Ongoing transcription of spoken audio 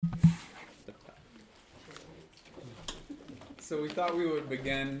So we thought we would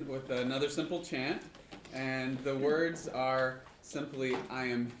begin with another simple chant, and the words are simply, I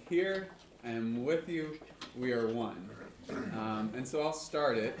am here, I am with you, we are one. And so I'll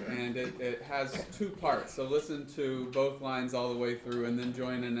start it, and it has two parts, so listen to both lines all the way through and then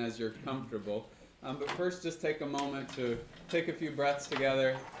join in as you're comfortable. But first, just take a moment to take a few breaths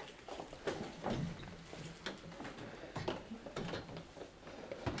together.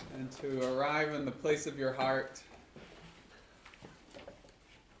 And to arrive in the place of your heart.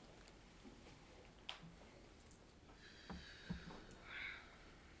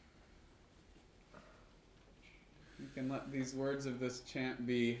 You can let these words of this chant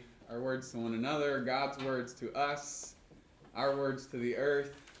be our words to one another, God's words to us, our words to the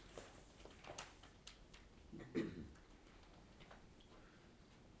earth.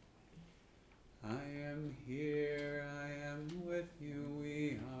 I am here, I am with you,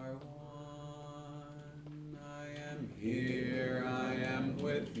 we are one. I am here, I am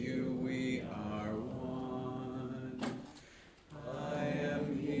with you, we are one. I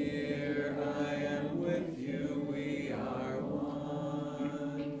am here, I am with you, we are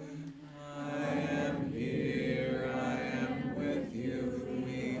one. I am here, I am with you,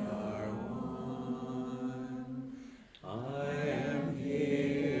 we are one. I am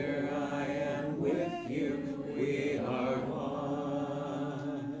here, I am with you, we are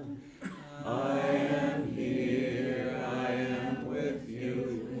one. I am here, I am with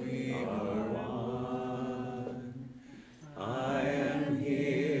you, we are one. I am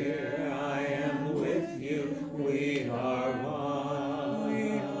here, I am with you, we are one.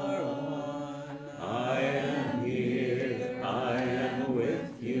 We are one. I am here, I am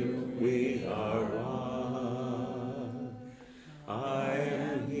with you, we are one. I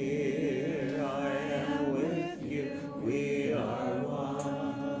am here, I am with you, we are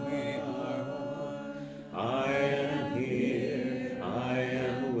one. We are one. I am here, I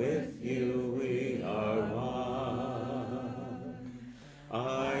am with you, we are one.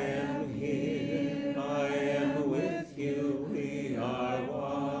 I am here, I am with you, we are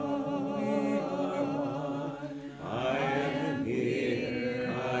one. We are one. I am here,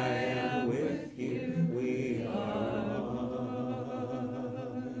 I am with you, we are one.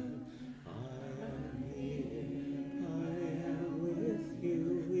 I am here, I am with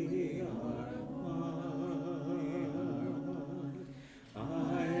you, we are one.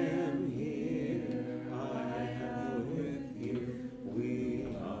 I am here, I am with you, we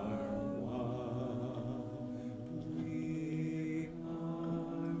are one. We are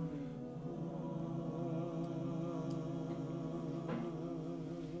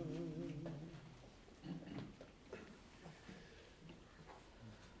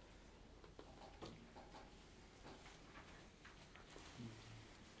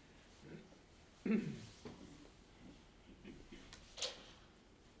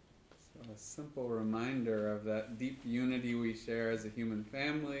So a simple reminder of that deep unity we share as a human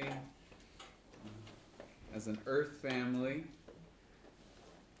family, as an earth family,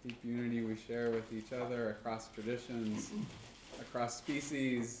 deep unity we share with each other across traditions, across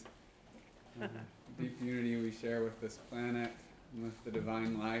species, deep unity we share with this planet and with the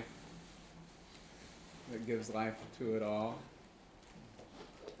divine life that gives life to it all.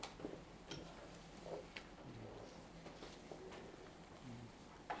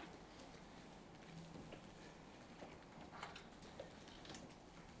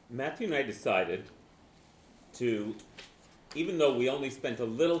 Matthew and I decided to, even though we only spent a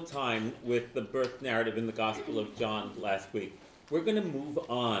little time with the birth narrative in the Gospel of John last week, we're going to move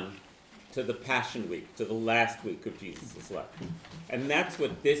on to the Passion Week, to the last week of Jesus' life. And that's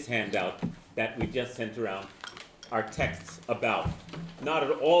what this handout that we just sent around our texts about. Not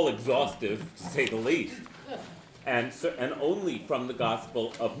at all exhaustive, to say the least, and only from the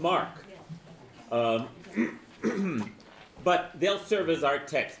Gospel of Mark. But they'll serve as our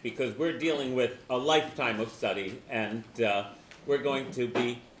text because we're dealing with a lifetime of study, and we're going to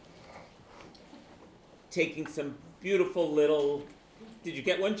be taking some beautiful little... Did you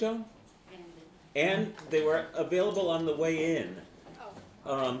get one, Joan? And they were available on the way in.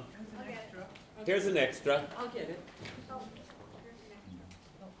 Here's an extra. I'll get it.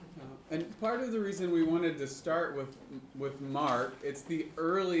 And part of the reason we wanted to start with Mark, it's the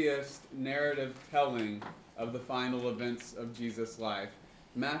earliest narrative telling of the final events of Jesus' life.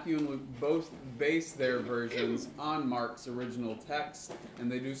 Matthew and Luke both base their versions on Mark's original text,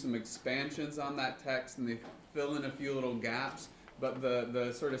 and they do some expansions on that text, and they fill in a few little gaps, but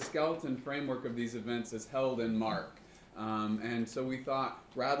the sort of skeleton framework of these events is held in Mark. And so we thought,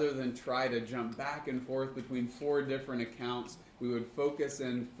 rather than try to jump back and forth between four different accounts, we would focus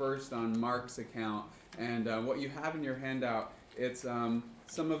in first on Mark's account. And what you have in your handout It's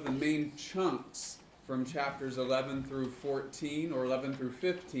some of the main chunks from chapters 11 through 14 or 11 through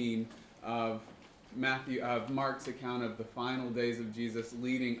 15 of Mark's account of the final days of Jesus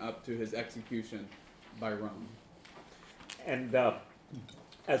leading up to his execution by Rome. And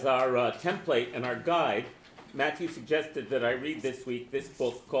as our template and our guide, Matthew suggested that I read this week this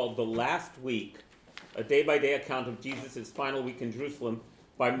book called The Last Week, a day-by-day account of Jesus' final week in Jerusalem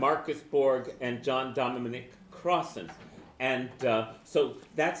by Marcus Borg and John Dominic Crossan. And so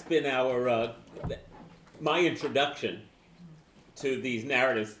that's been my introduction to these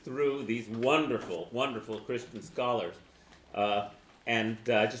narratives through these wonderful, wonderful Christian scholars. And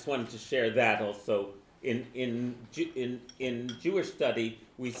I just wanted to share that also. In Jewish study,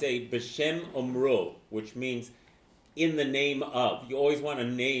 we say B'Shem Omro, which means in the name of. You always want to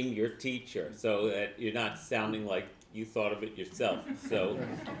name your teacher so that you're not sounding like you thought of it yourself. So,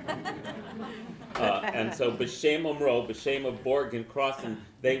 and so B'Shem Omro, B'Shem of Borg and Crossan,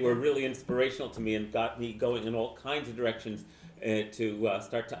 they were really inspirational to me and got me going in all kinds of directions to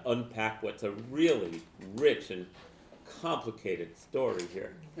start to unpack what's a really rich and complicated story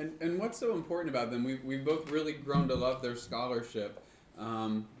here. And what's so important about them, we've both really grown to love their scholarship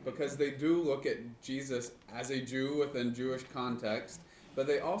because they do look at Jesus as a Jew within Jewish context, but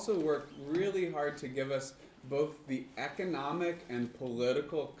they also work really hard to give us both the economic and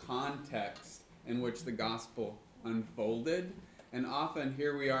political context in which the gospel unfolded. And often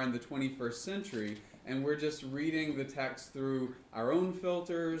here we are in the 21st century, and we're just reading the text through our own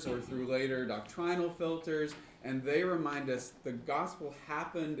filters or through later doctrinal filters, and they remind us the gospel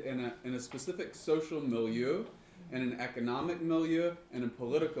happened in a specific social milieu, in an economic milieu, and a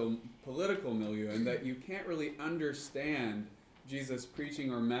political milieu, and that you can't really understand Jesus'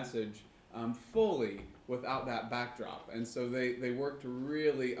 preaching or message fully without that backdrop. And so they work to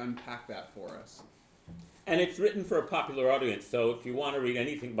really unpack that for us. And it's written for a popular audience, so if you want to read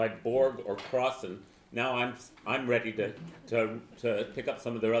anything by Borg or Crossan, now I'm ready to pick up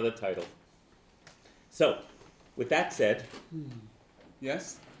some of their other titles. So, with that said,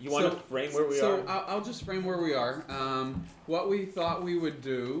 yes, you want to frame where we are? So I'll just frame where we are. What we thought we would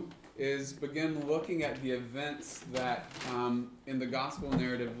do is begin looking at the events that in the gospel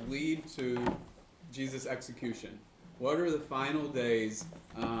narrative lead to Jesus' execution. What are the final days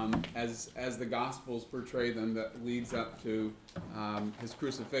as the Gospels portray them that leads up to his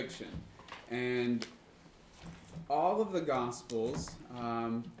crucifixion? And all of the Gospels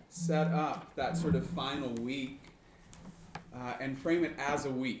set up that sort of final week and frame it as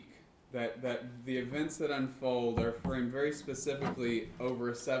a week. That the events that unfold are framed very specifically over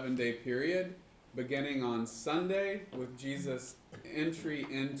a 7-day period, beginning on Sunday with Jesus' entry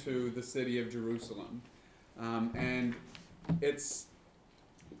into the city of Jerusalem. And it's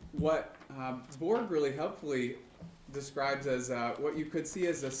what Borg really helpfully describes as what you could see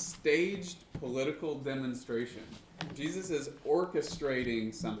as a staged political demonstration. Jesus is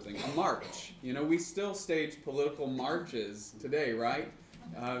orchestrating something, a march. You know, we still stage political marches today, right?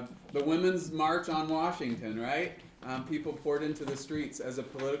 The Women's March on Washington, right? People poured into the streets as a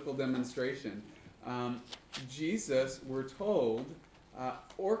political demonstration. Jesus, we're told,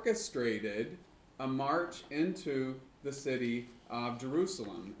 orchestrated a march into the city of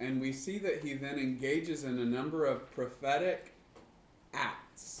Jerusalem. And we see that he then engages in a number of prophetic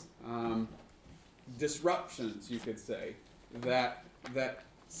acts, disruptions, you could say, that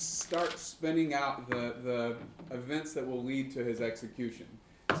start spinning out the events that will lead to his execution.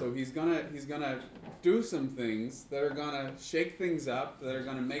 So he's gonna do some things that are gonna shake things up, that are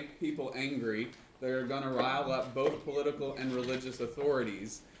gonna make people angry, that are gonna rile up both political and religious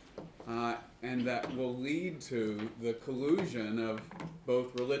authorities, and that will lead to the collusion of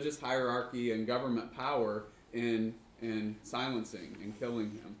both religious hierarchy and government power in silencing and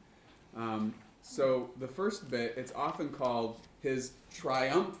killing him. So the first bit, it's often called his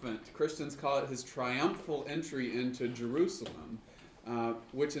triumphant, Christians call it his triumphal entry into Jerusalem,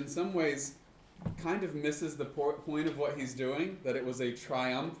 which in some ways kind of misses the point of what he's doing, that it was a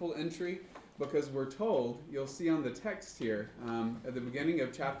triumphal entry, because we're told, you'll see on the text here, at the beginning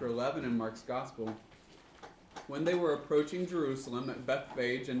of chapter 11 in Mark's Gospel, when they were approaching Jerusalem at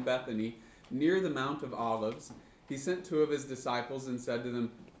Bethphage and Bethany, near the Mount of Olives, he sent 2 of his disciples and said to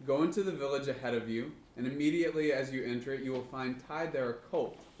them, "Go into the village ahead of you, and immediately as you enter it, you will find tied there a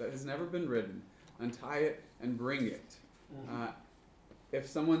colt that has never been ridden. Untie it and bring it. If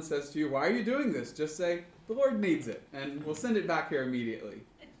someone says to you, 'Why are you doing this?' just say, 'The Lord needs it, and we'll send it back here immediately.'"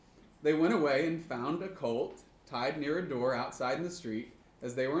 They went away and found a colt tied near a door outside in the street.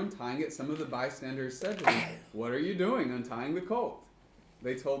 As they were untying it, some of the bystanders said to them, "What are you doing untying the colt?"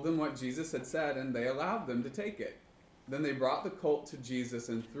 They told them what Jesus had said, and they allowed them to take it. Then they brought the colt to Jesus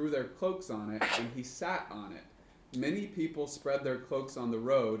and threw their cloaks on it, and he sat on it. Many people spread their cloaks on the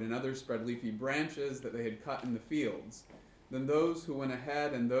road, and others spread leafy branches that they had cut in the fields. Then those who went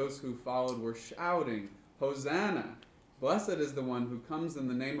ahead and those who followed were shouting, "Hosanna! Blessed is the one who comes in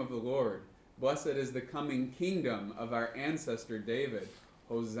the name of the Lord. Blessed is the coming kingdom of our ancestor David.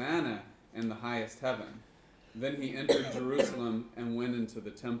 Hosanna in the highest heaven." Then he entered Jerusalem and went into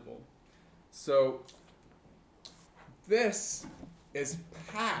the temple. So this is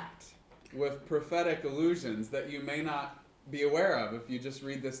packed with prophetic allusions that you may not be aware of if you just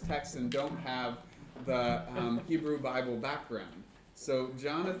read this text and don't have the Hebrew Bible background. So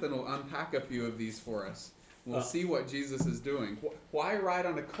Jonathan will unpack a few of these for us. We'll see what Jesus is doing. Why ride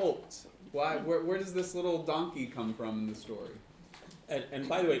on a colt? Where does this little donkey come from in the story? And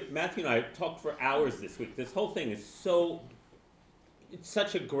by the way, Matthew and I talked for hours this week. This whole thing is it's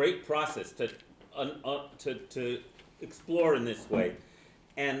such a great process to explore in this way.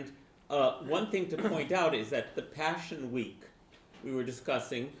 And one thing to point out is that the Passion Week we were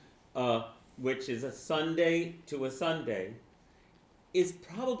discussing, which is a Sunday to a Sunday, is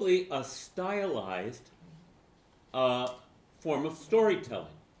probably a stylized form of storytelling,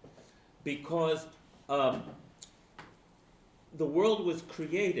 because the world was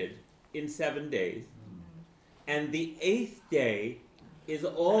created in 7 days, and the 8th day is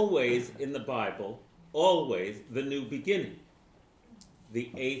always in the Bible, always the new beginning. The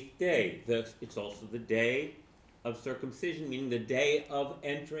 8th day, it's also the day of circumcision, meaning the day of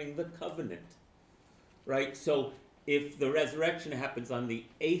entering the covenant, right? So if the resurrection happens on the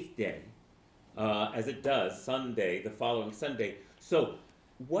 8th day, as it does Sunday, the following Sunday, so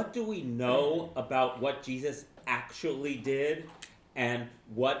what do we know about what Jesus actually did, and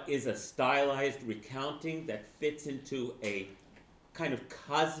what is a stylized recounting that fits into a kind of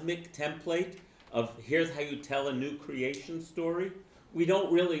cosmic template of here's how you tell a new creation story? We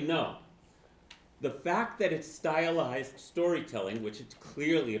don't really know. The fact that it's stylized storytelling, which it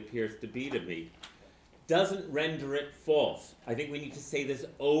clearly appears to be to me, doesn't render it false. I think we need to say this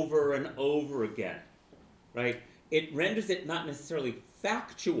over and over again, right? It renders it not necessarily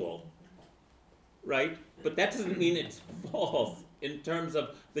factual, right? But that doesn't mean it's false in terms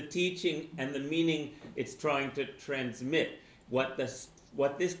of the teaching and the meaning it's trying to transmit. What this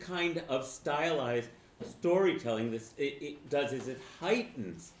kind of stylized storytelling it does is it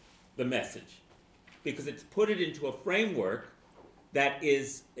heightens the message, because it's put it into a framework that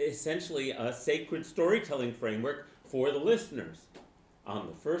is essentially a sacred storytelling framework for the listeners. On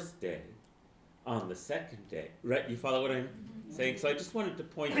the first day, on the second day, right? You follow what I'm saying? So I just wanted to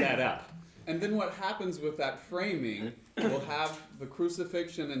point that out. And then what happens with that framing, we'll have the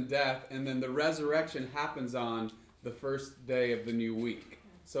crucifixion and death, and then the resurrection happens on the first day of the new week.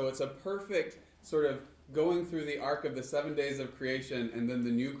 So it's a perfect sort of going through the arc of the 7 days of creation and then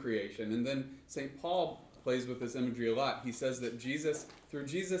the new creation. And then St. Paul plays with this imagery a lot. He says that through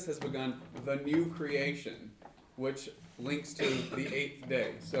Jesus has begun the new creation, which links to the 8th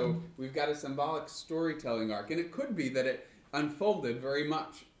day. So we've got a symbolic storytelling arc. And it could be that it unfolded very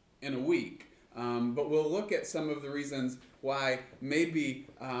much in a week. But we'll look at some of the reasons why maybe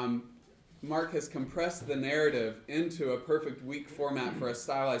Mark has compressed the narrative into a perfect week format for a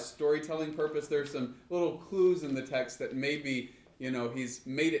stylized storytelling purpose. There's some little clues in the text that maybe, he's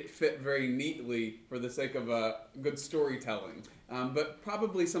made it fit very neatly for the sake of a good storytelling. But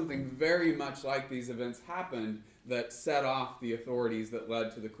probably something very much like these events happened that set off the authorities that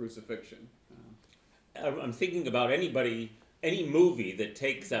led to the crucifixion. I'm thinking about any movie that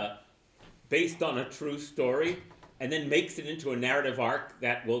takes based on a true story and then makes it into a narrative arc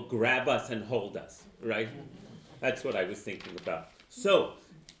that will grab us and hold us, right? That's what I was thinking about. So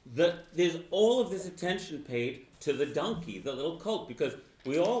there's all of this attention paid to the donkey, the little colt, because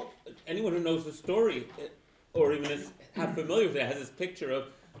anyone who knows the story or even is half familiar with it has this picture of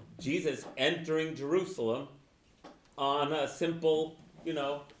Jesus entering Jerusalem on a simple,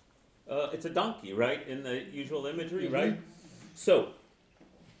 it's a donkey, right, in the usual imagery, right? So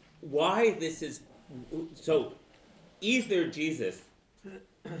why this is, so either Jesus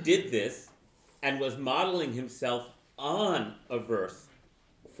did this and was modeling himself on a verse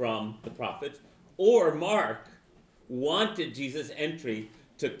from the prophets, or Mark wanted Jesus' entry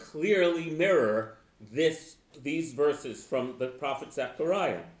to clearly mirror these verses from the prophet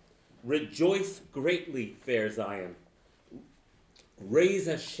Zechariah. Rejoice greatly, fair Zion. Raise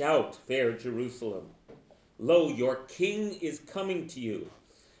a shout, fair Jerusalem. Lo, your king is coming to you.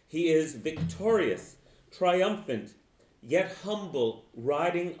 He is victorious, triumphant, yet humble,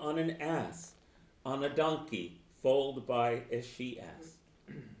 riding on an ass, on a donkey, foaled by a she-ass.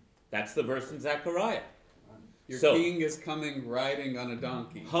 That's the verse in Zechariah. Your So- king is coming riding on a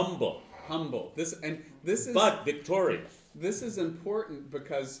donkey. Humble, Humble. This is but victorious. this is important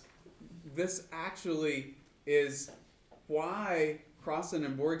because this actually is why Crossan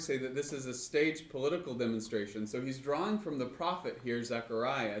and Borg say that this is a staged political demonstration. So he's drawing from the prophet here,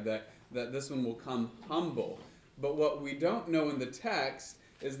 Zechariah, that this one will come humble. But what we don't know in the text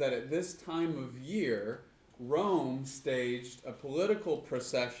is that at this time of year, Rome staged a political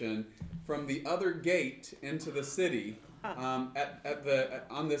procession from the other gate into the city on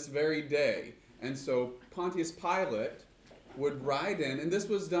this very day. And so Pontius Pilate would ride in, and this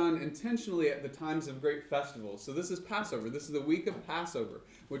was done intentionally at the times of great festivals. So this is Passover. This is the week of Passover,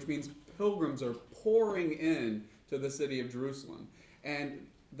 which means pilgrims are pouring in to the city of Jerusalem. And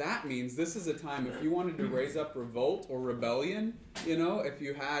that means this is a time, if you wanted to raise up revolt or rebellion, if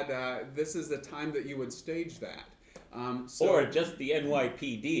you had, this is the time that you would stage that. Or just the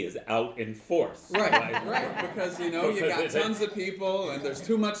NYPD is out in force. Right. Because, you got tons of people and there's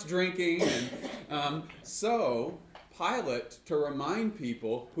too much drinking. And so Pilate, to remind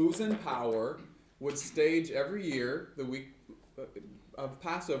people who's in power, would stage every year, the week of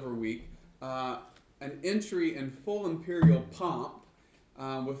Passover week, an entry in full imperial pomp,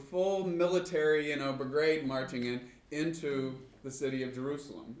 with full military, brigade marching into the city of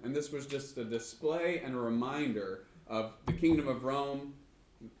Jerusalem. And this was just a display and a reminder of the kingdom of Rome,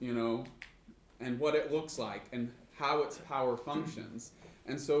 and what it looks like and how its power functions.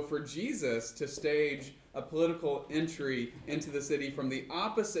 And so for Jesus to stage a political entry into the city from the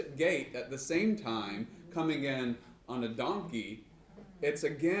opposite gate at the same time, coming in on a donkey, it's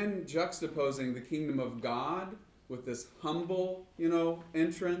again juxtaposing the kingdom of God with this humble,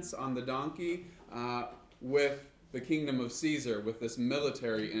 entrance on the donkey, with the kingdom of Caesar, with this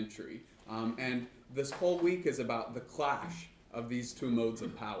military entry. And this whole week is about the clash of these two modes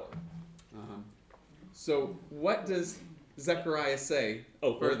of power. So what does Zechariah say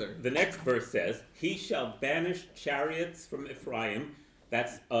further? The next verse says, "He shall banish chariots from Ephraim."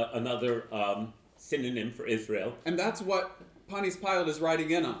 That's another synonym for Israel. And that's what Pontius Pilate is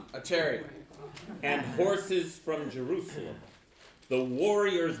riding in on, a chariot. "And horses from Jerusalem. The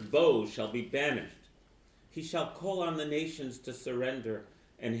warrior's bow shall be banished. He shall call on the nations to surrender,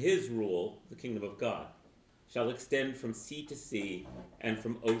 and his rule, the kingdom of God, shall extend from sea to sea and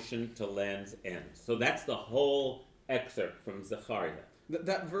from ocean to land's end." So that's the whole excerpt from Zechariah.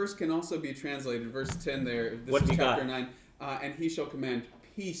 That verse can also be translated, verse 10 there, this What is do you chapter got? 9, and he shall command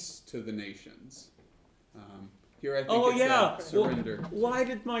peace to the nations. Here I think Oh it's yeah. surrender. Well, why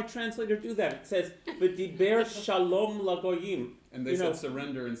did my translator do that? It says, "V'diber shalom lagoyim." And they said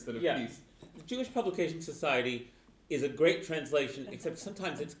surrender instead of peace. The Jewish Publication Society is a great translation, except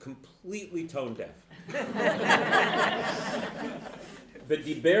sometimes it's completely tone deaf.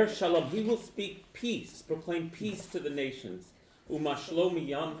 "V'diber shalom," he will speak peace, proclaim peace to the nations. "Umashlo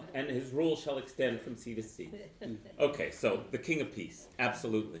miyam," and his rule shall extend from sea to sea. Okay, so the King of Peace,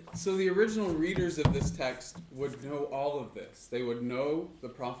 absolutely. So the original readers of this text would know all of this. They would know the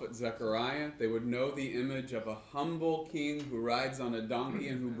prophet Zechariah. They would know the image of a humble king who rides on a donkey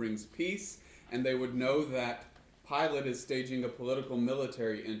and who brings peace. And they would know that Pilate is staging a political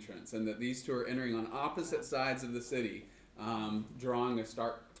military entrance and that these two are entering on opposite sides of the city, drawing a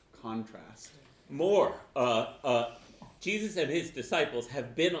stark contrast. More, Jesus and his disciples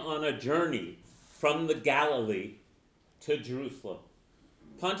have been on a journey from the Galilee to Jerusalem.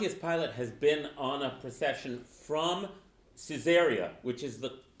 Pontius Pilate has been on a procession from Caesarea, which is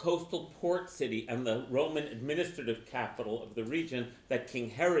the coastal port city and the Roman administrative capital of the region that King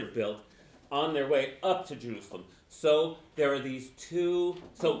Herod built, on their way up to Jerusalem. So there are these two,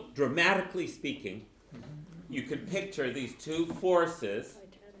 so dramatically speaking, you can picture these two forces,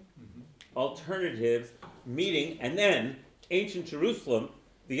 alternatives, meeting, and then ancient Jerusalem,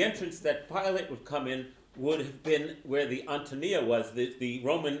 the entrance that Pilate would come in would have been where the Antonia was, the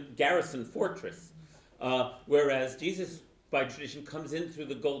Roman garrison fortress, whereas Jesus, by tradition, comes in through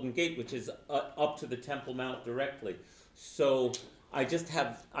the Golden Gate, which is up to the Temple Mount directly. So I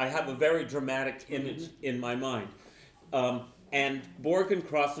have a very dramatic image in my mind. And Borg and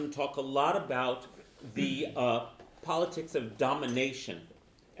Crossan talk a lot about the politics of domination,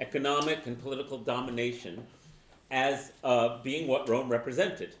 economic and political domination, as being what Rome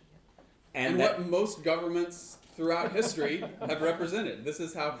represented. And what most governments throughout history have represented. This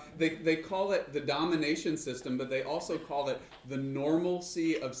is how they call it the domination system, but they also call it the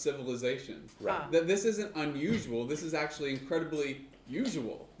normalcy of civilization. Right. That this isn't unusual. This is actually incredibly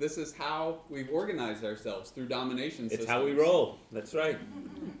usual. This is how we've organized ourselves through domination systems. It's how we roll. That's right.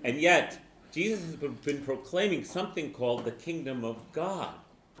 And yet, Jesus has been proclaiming something called the kingdom of God.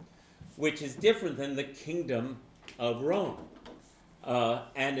 which is different than the kingdom of Rome,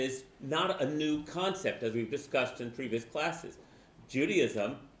 and is not a new concept, as we've discussed in previous classes.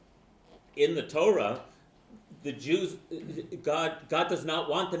 Judaism, in the Torah, the Jews, God does not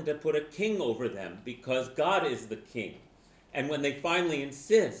want them to put a king over them because God is the king. And when they finally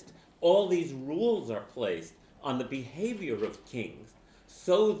insist, all these rules are placed on the behavior of kings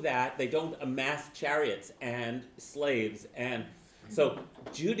so that they don't amass chariots and slaves. And so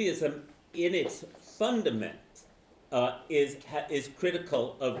Judaism, in its fundament, is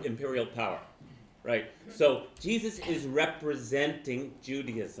critical of imperial power, right? So Jesus is representing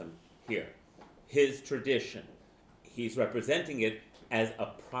Judaism here, his tradition. He's representing it as a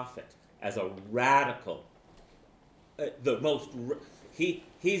prophet, as a radical.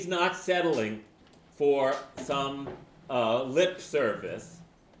 He's not settling for some lip service,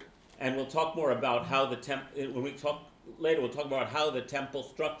 and we'll talk more about how when we talk later, we'll talk about how the temple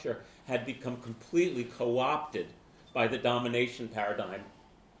structure had become completely co-opted by the domination paradigm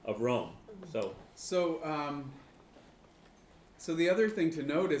of Rome. So the other thing to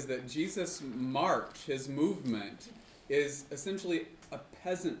note is that Jesus' march, his movement, is essentially a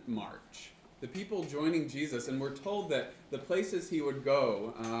peasant march. The people joining Jesus, and we're told that the places he would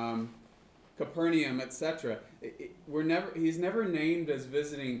go, Capernaum, etc., he's never named as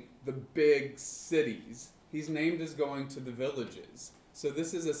visiting the big cities. He's named as going to the villages. So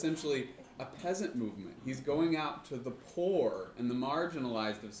this is essentially a peasant movement. He's going out to the poor and the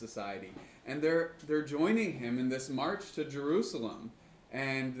marginalized of society, and they're joining him in this march to Jerusalem,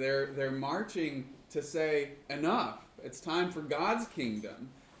 and they're marching to say, enough. It's time for God's kingdom.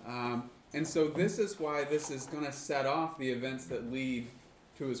 And so this is why this is going to set off the events that lead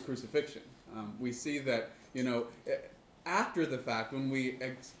to his crucifixion. We see that, after the fact, when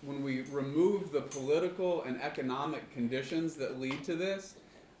we remove the political and economic conditions that lead to this,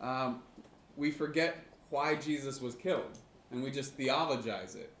 we forget why Jesus was killed, and we just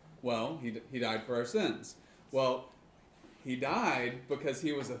theologize it. Well, he died for our sins. Well, he died because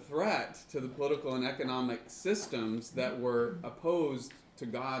he was a threat to the political and economic systems that were opposed to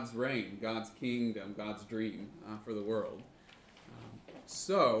God's reign, God's kingdom, God's dream for the world.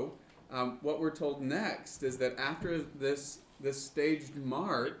 What we're told next is that after this staged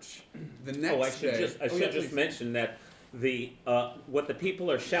march, the next day... I should just mention that what the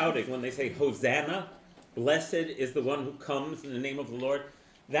people are shouting when they say, Hosanna, blessed is the one who comes in the name of the Lord,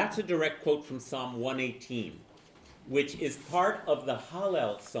 that's a direct quote from Psalm 118, which is part of the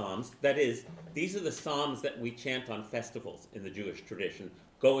Hallel Psalms. That is, these are the Psalms that we chant on festivals in the Jewish tradition,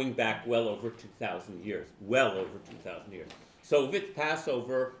 going back well over 2,000 years. So if it's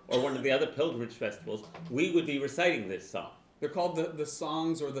Passover or one of the other pilgrimage festivals, we would be reciting this psalm. They're called the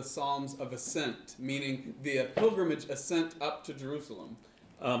songs or the Psalms of Ascent, meaning the pilgrimage ascent up to Jerusalem.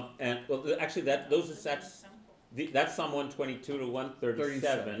 Actually, that's Psalm 122 to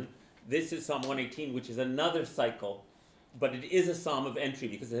 137. This is Psalm 118, which is another cycle, but it is a psalm of entry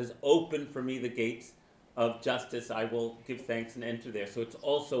because it has opened for me the gates of justice. I will give thanks and enter there. So it's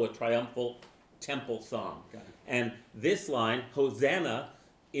also a triumphal temple psalm. And this line, Hosanna,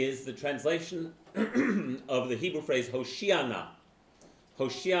 is the translation of the Hebrew phrase Hoshiana.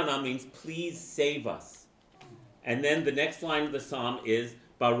 Hoshiana means please save us. And then the next line of the psalm is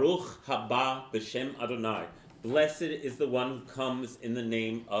Baruch haba b'shem Adonai. Blessed is the one who comes in the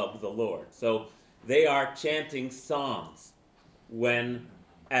name of the Lord. So they are chanting psalms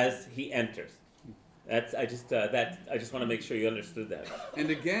as he enters. I just want to make sure you understood that.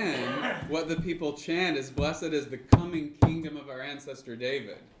 And again, what the people chant is, blessed is the coming kingdom of our ancestor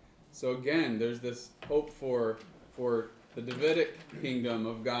David. So again, there's this hope for the Davidic kingdom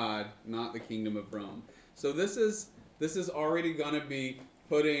of God, not the kingdom of Rome. So this is already going to be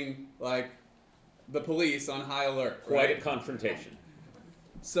putting the police on high alert. Quite right? a confrontation.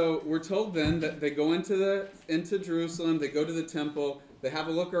 So we're told then that they go into Jerusalem, they go to the temple, they have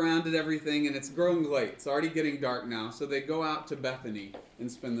a look around at everything, and it's growing late. It's already getting dark now, so they go out to Bethany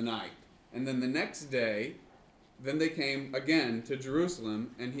and spend the night. And then the next day, then they came again to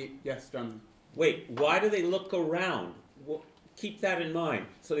Jerusalem, and yes, John. Wait, why do they look around? Well, keep that in mind.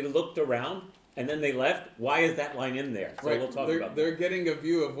 So they looked around, and then they left. Why is that line in there? So we'll talk about that. They're getting a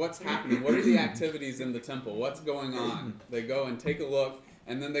view of what's happening. What are the activities in the temple? What's going on? They go and take a look,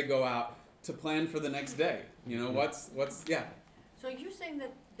 and then they go out to plan for the next day. Yeah. So you're saying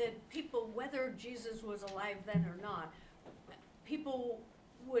that people, whether Jesus was alive then or not, people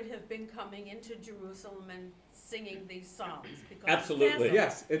would have been coming into Jerusalem and singing these psalms because Absolutely.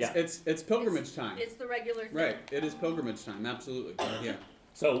 It's Yes, it's pilgrimage time. It's the regular thing. Right, it is pilgrimage time, absolutely. Yeah.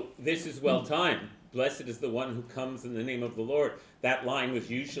 So this is well timed blessed is the one who comes in the name of the Lord, that line was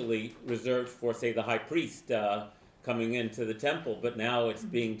usually reserved for, say, the high priest coming into the temple, but now it's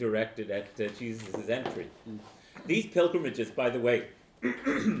being directed at Jesus' entry. These pilgrimages, by the way,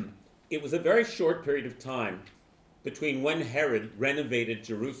 it was a very short period of time between when Herod renovated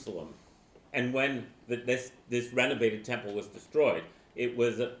Jerusalem and when this renovated temple was destroyed. It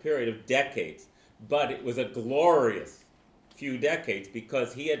was a period of decades, but it was a glorious few decades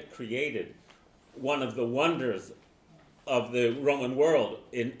because he had created one of the wonders of the Roman world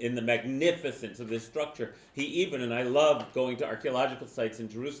in the magnificence of this structure. He even, and I love going to archaeological sites in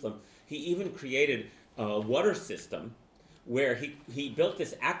Jerusalem, he even created a water system where he built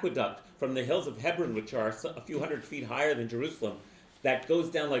this aqueduct from the hills of Hebron, which are a few hundred feet higher than Jerusalem, that goes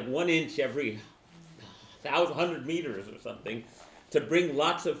down like 1 inch every 100 meters or something, to bring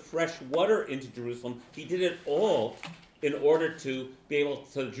lots of fresh water into Jerusalem. He did it all in order to be able,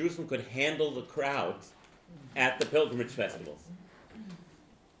 so Jerusalem could handle the crowds at the pilgrimage festivals.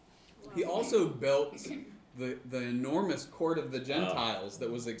 He also built the enormous court of the Gentiles that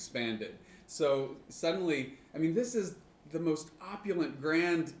was expanded. So suddenly, I mean, this is the most opulent,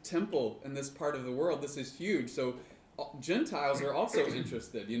 grand temple in this part of the world. This is huge. So Gentiles are also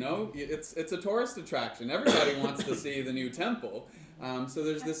interested, you know? It's a tourist attraction. Everybody wants to see the new temple. So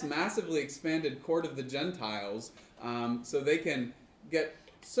there's this massively expanded court of the Gentiles, so they can get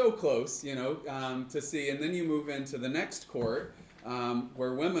so close, you know, to see. And then you move into the next court,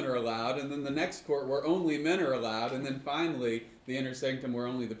 where women are allowed, and then the next court where only men are allowed, and then finally the inner sanctum where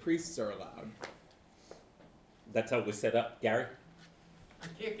only the priests are allowed. That's how it was set up, Gary? I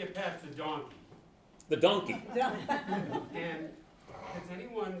can't get past the donkey. The donkey. And has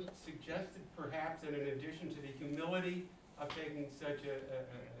anyone suggested perhaps that in addition to the humility of taking such an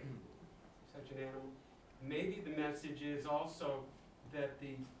animal, maybe the message is also that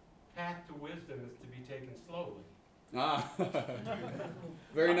the path to wisdom is to be taken slowly? Ah,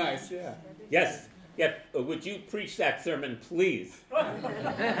 very nice, yeah. Yes. Yeah. Would you preach that sermon, please?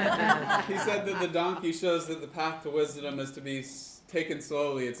 He said that the donkey shows that the path to wisdom is to be taken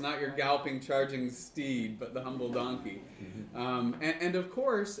slowly. It's not your galloping, charging steed, but the humble donkey. And of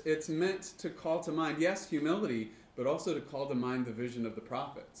course, it's meant to call to mind, yes, humility, but also to call to mind the vision of the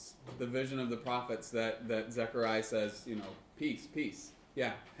prophets. The vision of the prophets that Zechariah says, you know, peace, peace.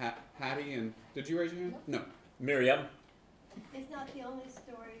 Yeah, Hattie, and did you raise your hand? No. Miriam? It's not the only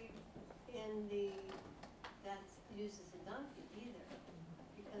story that uses a donkey either,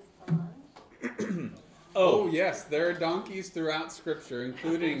 because Balaam. Oh, yes, there are donkeys throughout Scripture,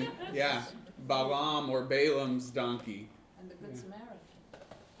 including, yeah, Balaam or Balaam's donkey. And the Good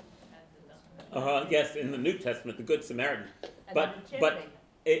Samaritan. Yes, in the New Testament, the Good Samaritan. And But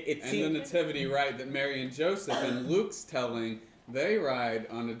it And seems the nativity, right, that Mary and Joseph and Luke's telling, they ride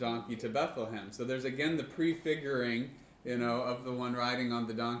on a donkey to Bethlehem. So there's again the prefiguring, you know, of the one riding on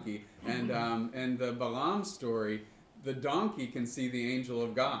the donkey. And the Balaam story, the donkey can see the angel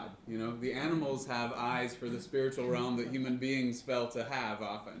of God. You know, the animals have eyes for the spiritual realm that human beings fail to have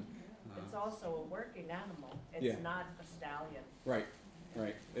often. It's also a working animal. It's Yeah. not a stallion. Right.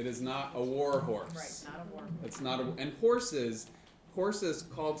 It is not a war horse. Right, not a war. It's not a, and horses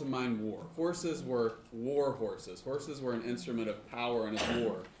called to mind war. Horses were war horses. Horses were an instrument of power in a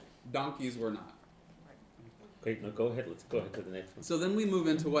war. Donkeys were not. Great, no, go ahead. Let's go ahead to the next one. So then we move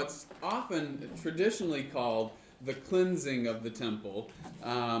into what's often traditionally called the cleansing of the temple.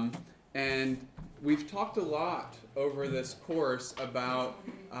 And we've talked a lot over this course about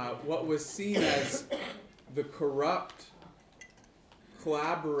what was seen as the corrupt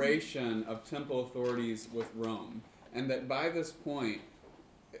collaboration of temple authorities with Rome. And that by this point,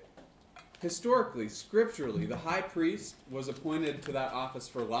 historically, scripturally, the high priest was appointed to that office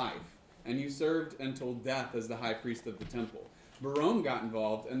for life, and you served until death as the high priest of the temple. But Rome got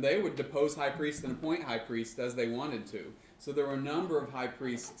involved, and they would depose high priests and appoint high priests as they wanted to. So there were a number of high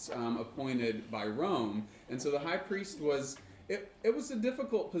priests appointed by Rome, and so the high priest was, it was a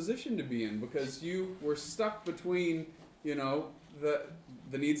difficult position to be in, because you were stuck between, you know,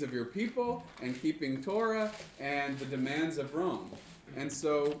 the needs of your people and keeping Torah and the demands of Rome. And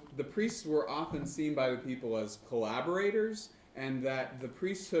so the priests were often seen by the people as collaborators, and that the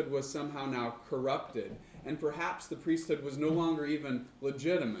priesthood was somehow now corrupted. And perhaps the priesthood was no longer even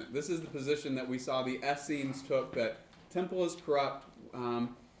legitimate. This is the position that we saw the Essenes took, that temple is corrupt.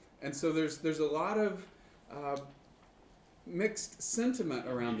 And so there's a lot of mixed sentiment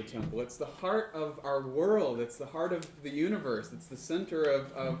around the temple. It's the heart of our world. It's the heart of the universe. It's the center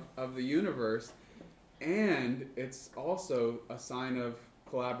of the universe. And it's also a sign of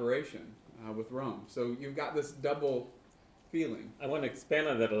collaboration with Rome. So you've got this double feeling. I want to expand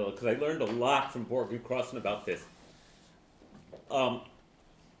on that a little because I learned a lot from Borg and Crossan about this.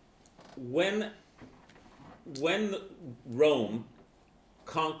 When Rome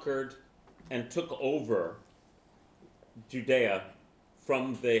conquered and took over Judea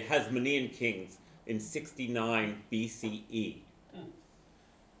from the Hasmonean kings in 69 BCE,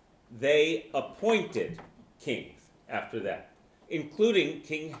 they appointed kings after that, including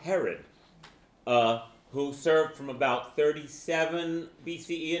King Herod, who served from about 37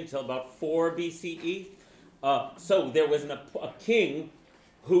 BCE until about 4 BCE. So there was a king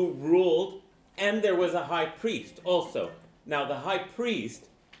who ruled, and there was a high priest also. Now the high priest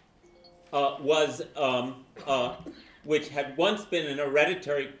was, which had once been an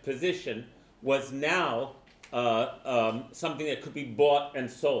hereditary position, was now something that could be bought and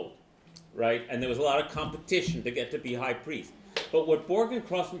sold, right? And there was a lot of competition to get to be high priest. But what Borg and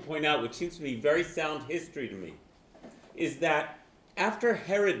Crossan point out, which seems to be very sound history to me, is that after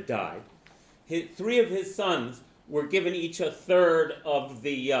Herod died, three of his sons were given each a third of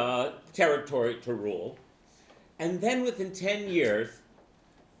the territory to rule. And then within 10 years,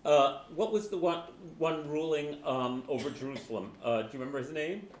 what was the one ruling over Jerusalem? Do you remember his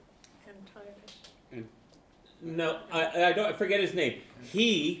name? Antiochus. No, I forget his name.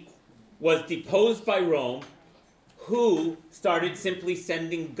 He was deposed by Rome, who started simply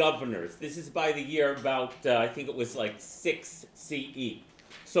sending governors. This is by the year about, I think it was like 6 CE.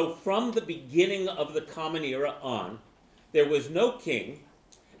 So from the beginning of the Common Era on, there was no king,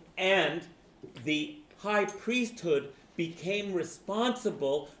 and the high priesthood became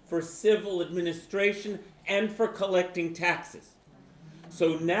responsible for civil administration and for collecting taxes.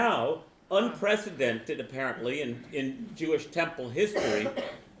 So now, unprecedented apparently in Jewish temple history,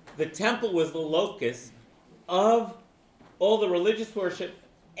 the temple was the locus of all the religious worship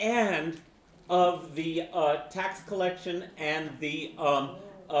and of the tax collection and the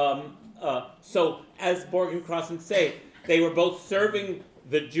so as Borg and Crossan say, they were both serving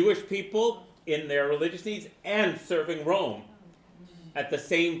the Jewish people in their religious needs and serving Rome at the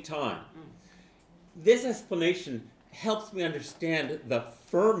same time. This explanation helps me understand the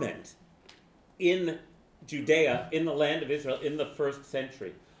ferment in Judea, in the land of Israel, in the first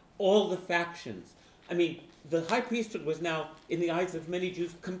century. All the factions. I mean, the high priesthood was now, in the eyes of many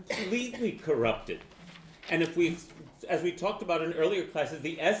Jews, completely corrupted. And if we, as we talked about in earlier classes,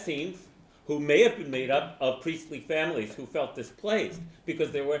 the Essenes, who may have been made up of priestly families who felt displaced,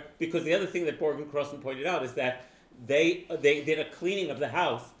 because the other thing that Borg and Crossan pointed out is that they did a cleaning of the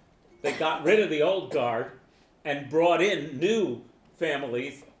house. They got rid of the old guard and brought in new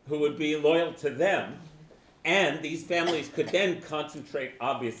families who would be loyal to them. And these families could then concentrate,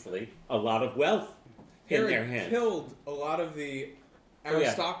 obviously, a lot of wealth in their hands. Herod killed a lot of the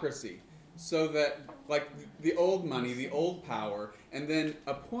aristocracy, so that, like, the old money, the old power, and then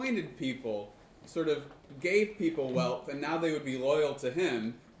appointed people, sort of gave people wealth, and now they would be loyal to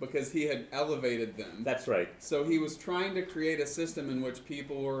him because he had elevated them. That's right. So he was trying to create a system in which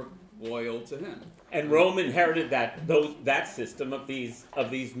people were loyal to him. And Rome inherited that system of these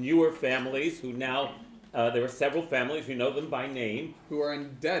newer families who now, there were several families, we know them by name. Who are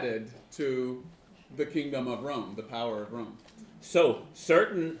indebted to the kingdom of Rome, the power of Rome. So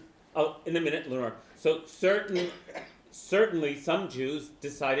in a minute, Lenore. So certainly some Jews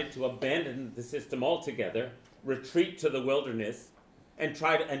decided to abandon the system altogether, retreat to the wilderness, and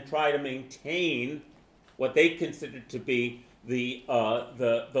try to maintain what they considered to be the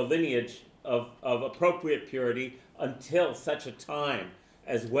lineage of appropriate purity until such a time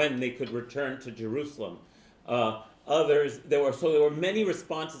as when they could return to Jerusalem. There were many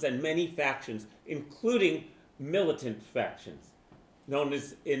responses and many factions, including militant factions, known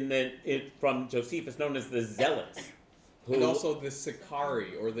as from Josephus, known as the Zealots, And also the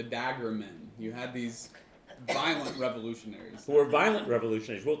Sicarii, or the Dagger Men. You had these violent revolutionaries. who were violent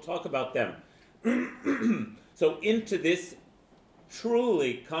revolutionaries. We'll talk about them. So into this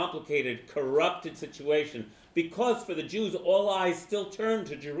truly complicated, corrupted situation, because for the Jews, all eyes still turned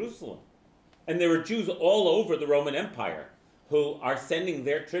to Jerusalem. And there were Jews all over the Roman Empire who are sending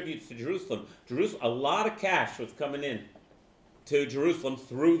their tributes to Jerusalem. A lot of cash was coming in to Jerusalem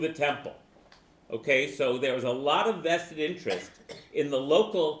through the temple. Okay, so there was a lot of vested interest in the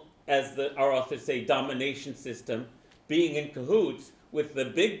local, as our authors say, domination system, being in cahoots with the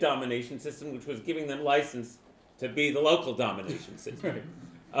big domination system, which was giving them license to be the local domination system.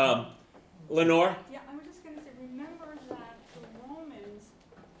 Lenore? Yeah, I was just going to say, remember that the Romans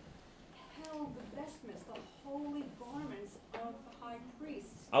held the vestments, the holy garments of the high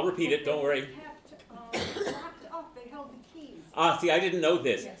priests. I'll repeat it, don't worry. They kept locked up, they held the keys. See, I didn't know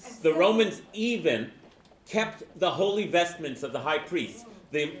this. Yes. The Romans even kept the holy vestments of the high priest,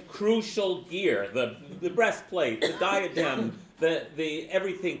 the crucial gear, the breastplate, the diadem, the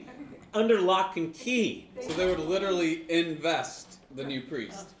everything, under lock and key. So they would literally invest the new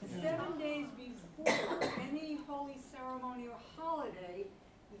priest. 7 days before any holy ceremony or holiday,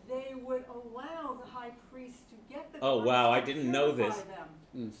 they would allow the high priest to get the Oh, garments wow, I and didn't know purify this. them,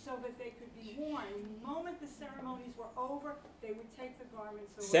 Mm. so that they could be worn. The moment the ceremonies were over, they would take the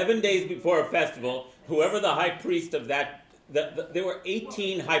garments away. 7 days before a festival, whoever the high priest of that, there were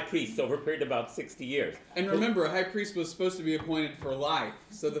 18 high priests over a period of about 60 years. And remember, a high priest was supposed to be appointed for life.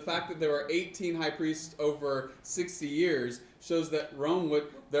 So the fact that there were 18 high priests over 60 years shows that Rome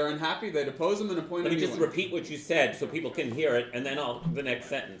they're unhappy, they depose them and appoint Let a me new just one. repeat what you said so people can hear it, and then the next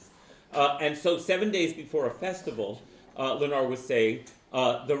sentence. And so 7 days before a festival, Lenore was saying,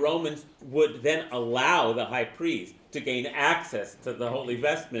 the Romans would then allow the high priest to gain access to the holy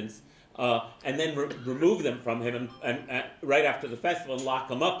vestments, and then remove them from him and right after the festival and lock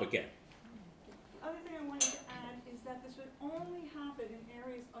them up again. The other thing I wanted to add is that this would only happen in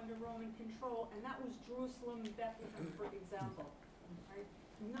areas under Roman control, and that was Jerusalem and Bethlehem, for example. Right?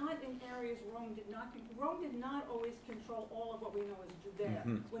 Not in areas Rome did not always control all of what we know as Judea.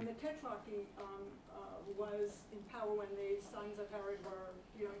 Mhm. When the Tetrarchy was in power, when the sons of Herod were,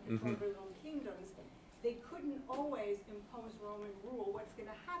 in control of their own kingdoms, they couldn't always impose Roman rule. What's going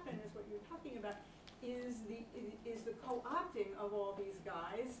to happen is what you're talking about is the co-opting of all these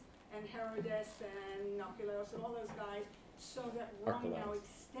guys, and Herodes and Archelaus and all those guys, so that Rome now Archelaus.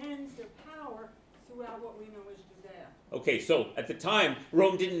 extends their power throughout what we know as Judea. Okay, so at the time,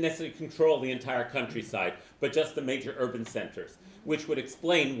 Rome didn't necessarily control the entire countryside, but just the major urban centers, which would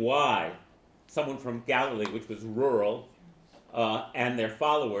explain why someone from Galilee, which was rural, and their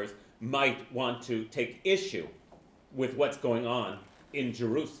followers might want to take issue with what's going on in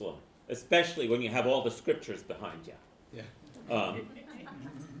Jerusalem, especially when you have all the scriptures behind you. Yeah.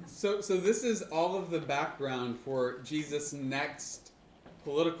 So this is all of the background for Jesus' next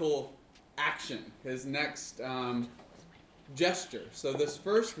political action, his next gesture. So this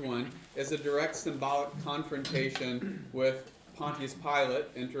first one is a direct symbolic confrontation with Pontius Pilate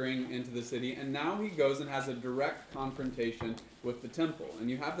entering into the city, and now he goes and has a direct confrontation with the temple.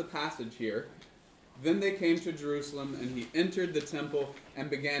 And you have the passage here. Then they came to Jerusalem, and he entered the temple and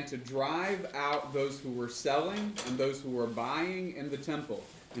began to drive out those who were selling and those who were buying in the temple.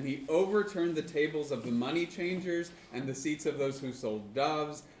 And he overturned the tables of the money changers and the seats of those who sold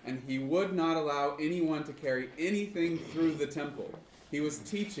doves, and he would not allow anyone to carry anything through the temple. He was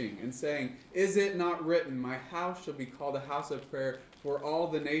teaching and saying, "Is it not written, my house shall be called a house of prayer for all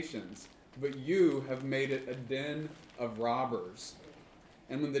the nations? But you have made it a den of robbers."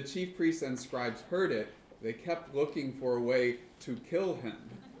 And when the chief priests and scribes heard it, they kept looking for a way to kill him,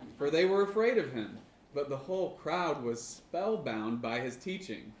 for they were afraid of him. But the whole crowd was spellbound by his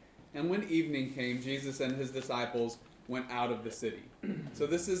teaching. And when evening came, Jesus and his disciples went out of the city. So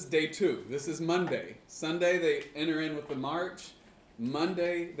this is day 2. This is Monday. Sunday, they enter in with the march.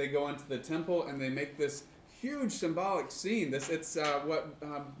 Monday, they go into the temple, and they make this huge symbolic scene. It's what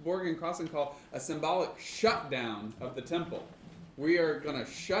Borg and Crossan call a symbolic shutdown of the temple. We are going to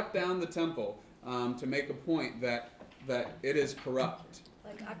shut down the temple to make a point that it is corrupt.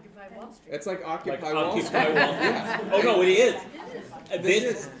 Like Occupy Wall Street. It's like Occupy Like Wall Street. Occupy Wall Street. Yeah. Oh no, it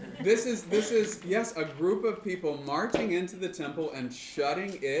is. This is yes, a group of people marching into the temple and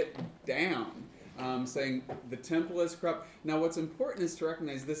shutting it down, saying the temple is corrupt. Now, what's important is to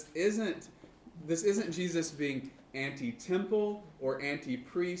recognize this isn't Jesus being anti-temple or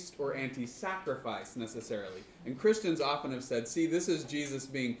anti-priest or anti-sacrifice necessarily. And Christians often have said, "See, this is Jesus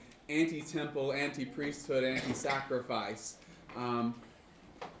being anti-temple, anti-priesthood, anti-sacrifice."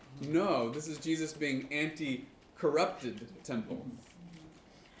 No, this is Jesus being anti-corrupted temple.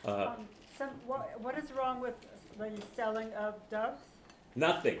 What is wrong with the selling of doves?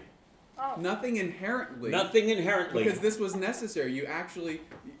 Nothing. Oh, Nothing inherently. Nothing inherently. Because this was necessary. You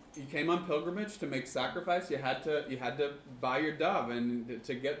came on pilgrimage to make sacrifice. You had to buy your dove and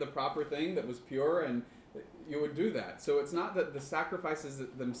to get the proper thing that was pure, and you would do that. So it's not that the sacrifices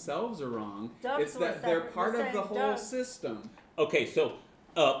themselves are wrong. Doves It's were that they're sacri- part you're of the saying whole doves. system. Okay, so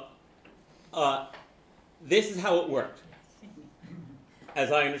this is how it worked,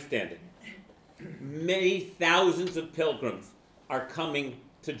 as I understand it. Many thousands of pilgrims are coming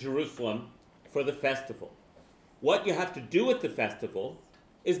to Jerusalem for the festival. What you have to do at the festival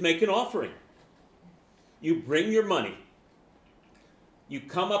is make an offering. You bring your money. You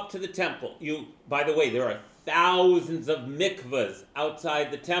come up to the temple. By the way, there are thousands of mikvahs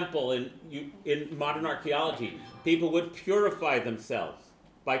outside the temple in modern archaeology. People would purify themselves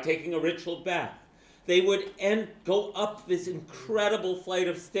by taking a ritual bath. they would go up this incredible flight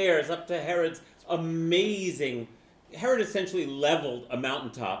of stairs up to Herod's amazing. Herod essentially leveled a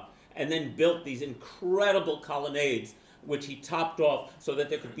mountaintop and then built these incredible colonnades, which he topped off so that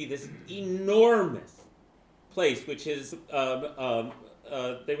there could be this enormous place, which is,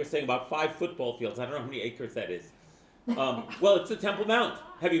 they were saying about 5 football fields. I don't know how many acres that is. Well, it's the Temple Mount.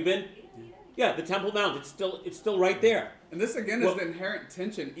 Have you been? Yeah, the Temple Mount. It's still right there. And this again is the inherent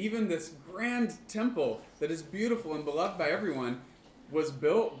tension. Even this grand temple that is beautiful and beloved by everyone was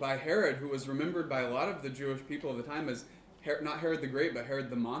built by Herod, who was remembered by a lot of the Jewish people of the time as not Herod the Great, but Herod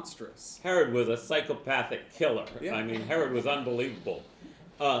the Monstrous. Herod was a psychopathic killer. Yeah. I mean, Herod was unbelievable.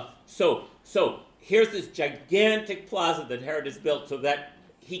 So here's this gigantic plaza that Herod has built so that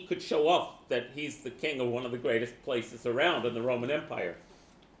he could show off that he's the king of one of the greatest places around in the Roman Empire.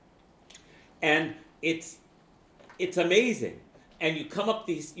 And it's amazing. And you come up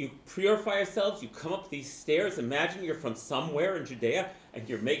you purify yourselves, you come up these stairs. Imagine you're from somewhere in Judea and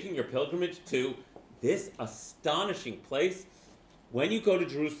you're making your pilgrimage to this astonishing place. When you go to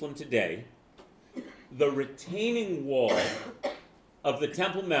Jerusalem today, the retaining wall of the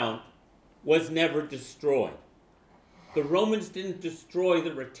Temple Mount was never destroyed. The Romans didn't destroy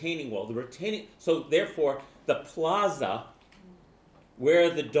the retaining wall. So therefore, the plaza, where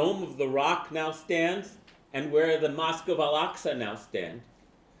the Dome of the Rock now stands, and where the Mosque of Al-Aqsa now stand,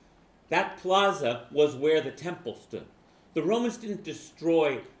 that plaza was where the temple stood. The Romans didn't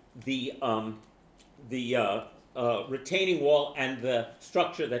destroy the retaining wall and the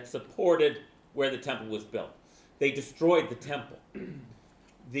structure that supported where the temple was built. They destroyed the temple.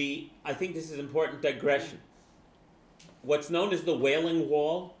 I think this is important digression. What's known as the Wailing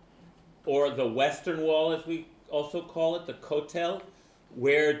Wall, or the Western Wall as we also call it, the Kotel,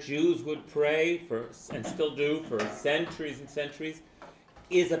 where Jews would pray and still do for centuries and centuries,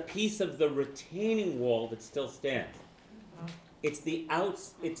 is a piece of the retaining wall that still stands. It's the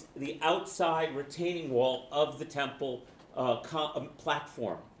outside retaining wall of the temple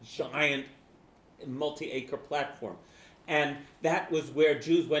platform, giant multi-acre platform. And that was where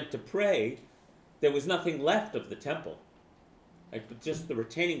Jews went to pray. There was nothing left of the temple, right, but just the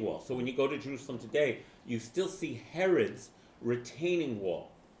retaining wall. So when you go to Jerusalem today, you still see Herod's retaining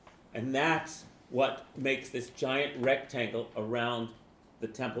wall. And that's what makes this giant rectangle around the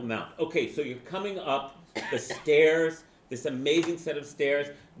Temple Mount. Okay, so you're coming up the stairs, this amazing set of stairs,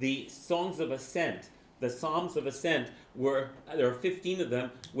 the Songs of Ascent. The Psalms of Ascent there are 15 of them,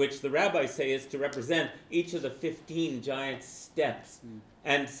 which the rabbis say is to represent each of the 15 giant steps.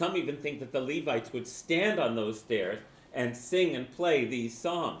 And some even think that the Levites would stand on those stairs and sing and play these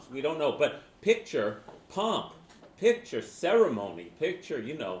psalms. We don't know, but picture pomp, picture ceremony, picture,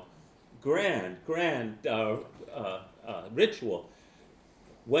 grand ritual.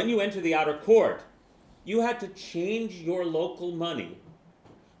 When you enter the outer court, you had to change your local money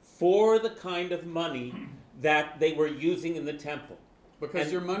for the kind of money that they were using in the temple.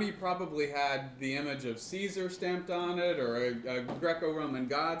 Because your money probably had the image of Caesar stamped on it, or a Greco-Roman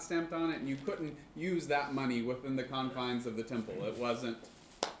god stamped on it, and you couldn't use that money within the confines of the temple. It wasn't...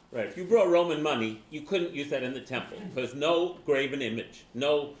 Right, if you brought Roman money, you couldn't use that in the temple. There's no graven image,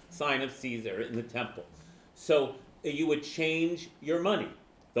 no sign of Caesar in the temple. So you would change your money.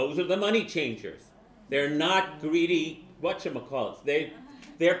 Those are the money changers. They're not greedy whatchamacallits.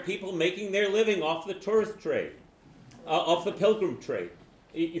 They're people making their living off the tourist trade, off the pilgrim trade.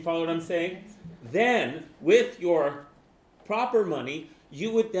 You follow what I'm saying? Then, with your proper money,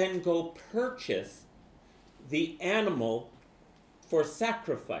 you would then go purchase the animal for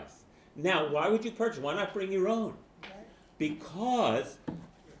sacrifice. Now, why would you purchase? Why not bring your own? Because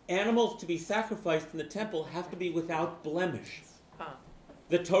animals to be sacrificed in the temple have to be without blemish.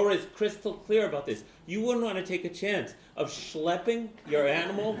 The Torah is crystal clear about this. You wouldn't want to take a chance of schlepping your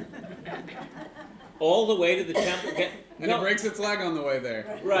animal all the way to the temple. It breaks its leg on the way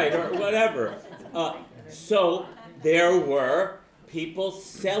there. Right, or whatever. So there were people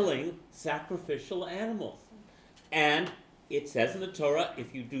selling sacrificial animals. And it says in the Torah,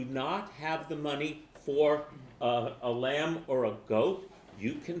 if you do not have the money for a lamb or a goat,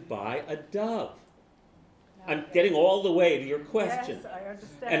 you can buy a dove. I'm getting all the way to your question. Yes, I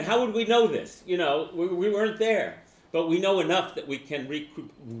understand. And how would we know this? We weren't there. But we know enough that we can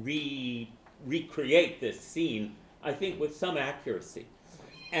recreate this scene, I think, with some accuracy.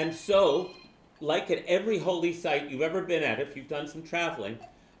 And so, like at every holy site you've ever been at, if you've done some traveling,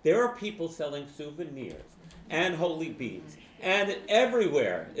 there are people selling souvenirs and holy beads. And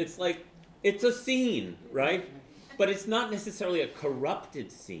everywhere, it's like, it's a scene, right? But it's not necessarily a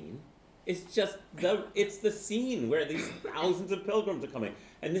corrupted scene. It's just it's the scene where these thousands of pilgrims are coming.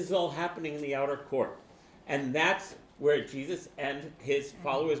 And this is all happening in the outer court. And that's where Jesus and his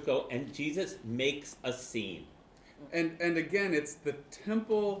followers go, and Jesus makes a scene. And again, it's the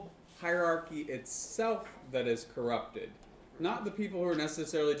temple hierarchy itself that is corrupted. Not the people who are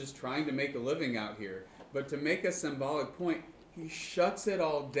necessarily just trying to make a living out here, but to make a symbolic point, he shuts it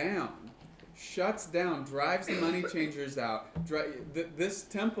all down. Shuts down, drives the money changers out. This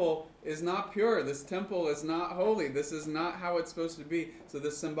temple is not pure. This temple is not holy. This is not how it's supposed to be. So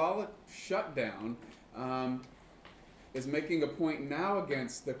the symbolic shutdown is making a point now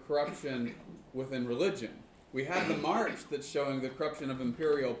against the corruption within religion. We had the march that's showing the corruption of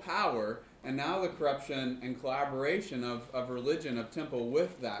imperial power, and now the corruption and collaboration of religion, of temple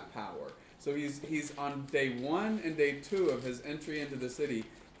with that power. So he's on day 1 and day 2 of his entry into the city.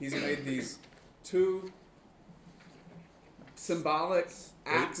 He's made these 2 symbolic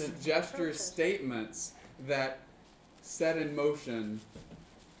acts, gestures, statements that set in motion,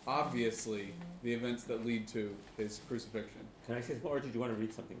 obviously, the events that lead to his crucifixion. Can I say some more, or did you want to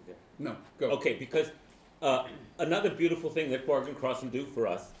read something there? No, go. Okay, because another beautiful thing that Borg Crossan do for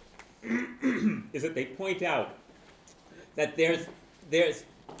us is that they point out that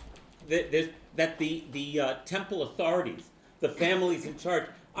that the temple authorities, the families in charge,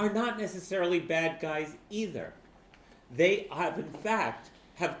 are not necessarily bad guys either. They have, in fact,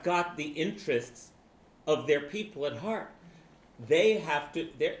 have got the interests of their people at heart. They have to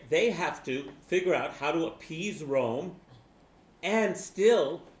figure out how to appease Rome and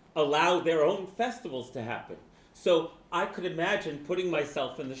still allow their own festivals to happen. So I could imagine putting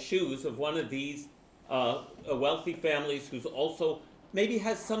myself in the shoes of one of these wealthy families who's also maybe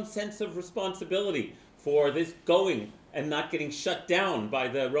has some sense of responsibility for this going and not getting shut down by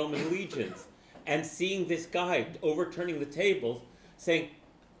the Roman legions, and seeing this guy overturning the tables, saying,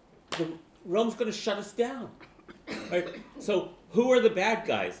 Rome's going to shut us down. Right? So who are the bad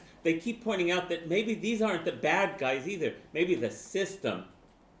guys? They keep pointing out that maybe these aren't the bad guys either. Maybe the system,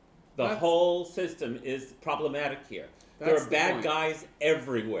 the whole system is problematic here. There are bad guys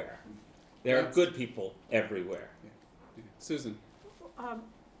everywhere. There are good people everywhere. Yeah. Susan.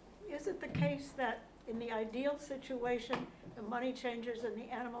 Is it the case that in the ideal situation, the money changers and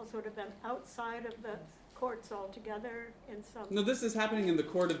the animals would have been outside of the courts altogether in some? No, this is happening in the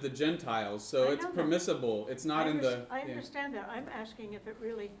court of the Gentiles, so I it's know that. permissible. It's not in the. I understand that. I'm asking if it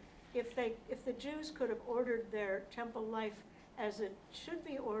really, if the Jews could have ordered their temple life as it should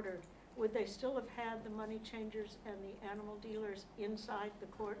be ordered, would they still have had the money changers and the animal dealers inside the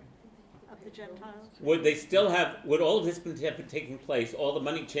court of the Gentiles? Would they still have, would all of this have been taking place, all the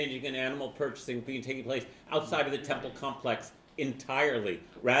money changing and animal purchasing being taking place outside of the temple complex entirely,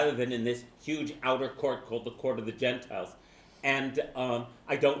 rather than in this huge outer court called the Court of the Gentiles? And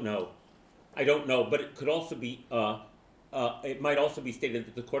I don't know, but it could also be, it might also be stated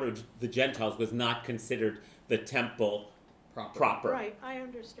that the Court of the Gentiles was not considered the temple proper. Right, I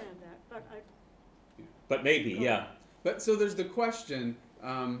understand that, But maybe, yeah. But so there's the question,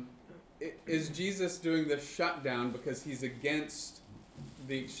 is Jesus doing the shutdown because he's against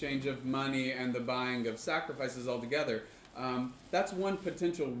the exchange of money and the buying of sacrifices altogether? That's one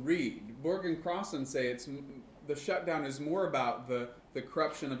potential read. Borg and Crossan say the shutdown is more about the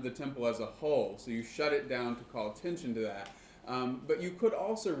corruption of the temple as a whole. So you shut it down to call attention to that. But you could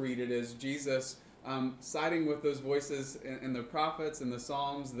also read it as Jesus siding with those voices in the prophets and the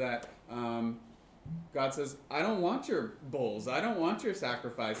Psalms that God says, I don't want your bulls. I don't want your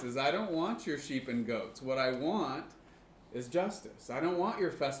sacrifices. I don't want your sheep and goats. What I want is justice. I don't want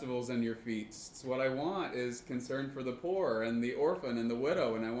your festivals and your feasts. What I want is concern for the poor and the orphan and the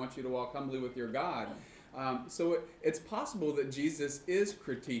widow, and I want you to walk humbly with your God. So it's possible that Jesus is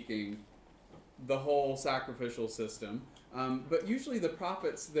critiquing the whole sacrificial system, but usually the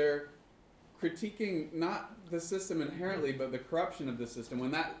prophets, they're critiquing not the system inherently, but the corruption of the system.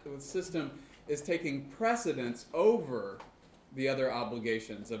 When that system is taking precedence over the other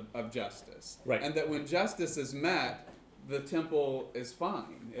obligations of justice. Right. And that when justice is met, the temple is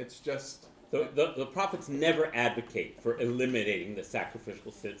fine. It's just... The prophets never advocate for eliminating the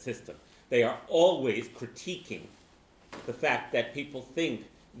sacrificial system. They are always critiquing the fact that people think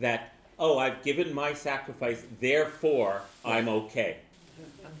that, oh, I've given my sacrifice, therefore I'm okay.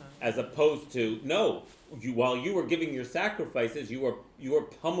 As opposed to, no, while you were giving your sacrifices, you were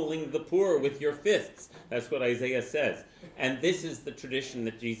pummeling the poor with your fists. That's what Isaiah says. And this is the tradition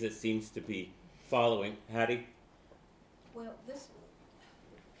that Jesus seems to be following. Hattie? Well, this,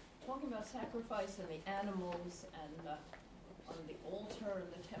 talking about sacrifice and the animals and on the altar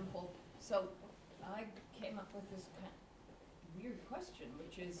in the temple, so I came up with this kind of weird question,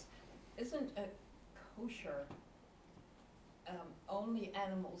 which is, isn't a kosher only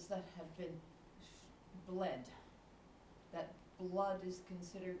animals that have been bled, that blood is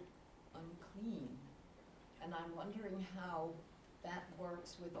considered unclean. And I'm wondering how that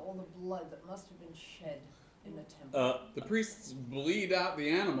works with all the blood that must have been shed in the temple. The priests bleed out the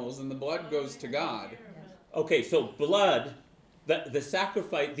animals, and the blood goes to God. Okay, so blood, the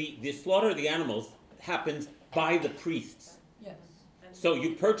sacrifice, the slaughter of the animals happens by the priests. Yes. So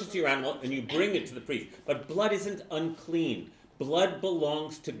you purchase your animal and you bring it to the priest. But blood isn't unclean. Blood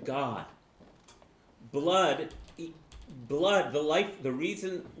belongs to God. Blood, the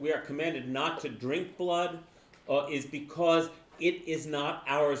reason we are commanded not to drink blood is because it is not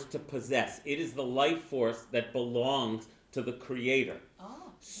ours to possess. It is the life force that belongs to the Creator.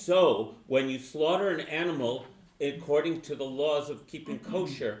 So when you slaughter an animal according to the laws of keeping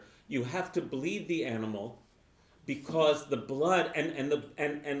kosher, you have to bleed the animal because the blood and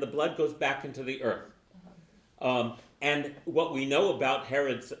the blood goes back into the earth. And what we know about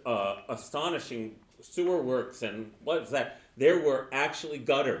Herod's astonishing sewer works and what was that? There were actually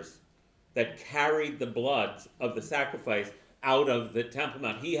gutters that carried the blood of the sacrifice out of the Temple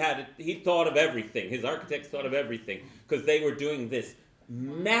Mount. He thought of everything. His architects thought of everything because they were doing this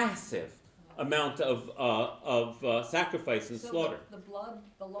massive amount of sacrifice and slaughter. So the blood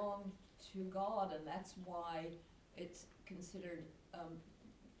belonged to God, and that's why it's considered,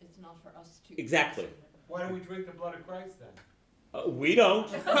 it's not for us to... Exactly. Why don't we drink the blood of Christ then? We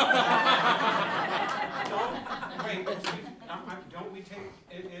don't. Don't we take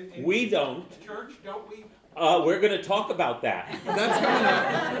in We don't. church? Don't we? We're going to talk about that. That's coming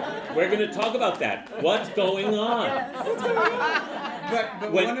up. We're going to talk about that. What's going on?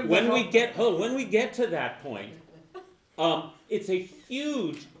 But one of the When we get to that point, it's a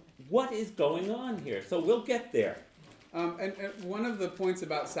huge. What is going on here? So we'll get there. And one of the points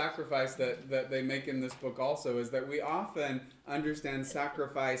about sacrifice that they make in this book also is that we often understand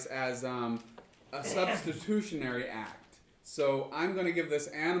sacrifice as a substitutionary act. So I'm going to give this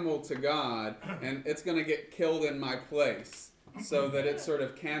animal to God, and it's going to get killed in my place, so that it sort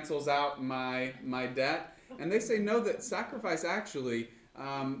of cancels out my debt. And they say no, that sacrifice actually,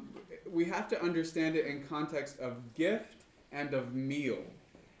 we have to understand it in context of gift and of meal.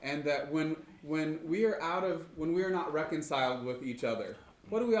 And that when we are not reconciled with each other,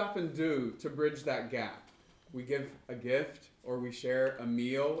 what do we often do to bridge that gap? We give a gift or we share a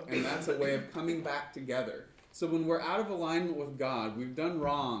meal, and that's a way of coming back together. So when we're out of alignment with God, we've done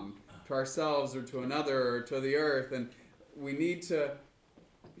wrong to ourselves or to another or to the earth, and we need to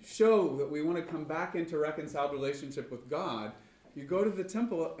show that we want to come back into reconciled relationship with God. You go to the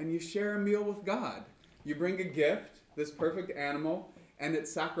temple and you share a meal with God. You bring a gift, this perfect animal, and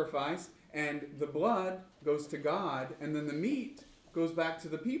it's sacrificed, and the blood goes to God, and then the meat goes back to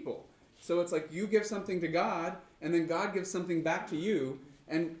the people. So it's like you give something to God, and then God gives something back to you,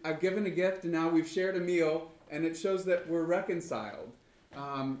 and I've given a gift, and now we've shared a meal, and it shows that we're reconciled.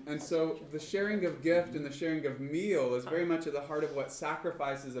 And so the sharing of gift and the sharing of meal is very much at the heart of what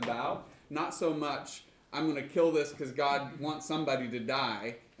sacrifice is about. Not so much, I'm going to kill this because God wants somebody to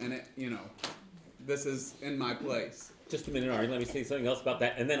die, and this is in my place. Just a minute, Ari. Let me say something else about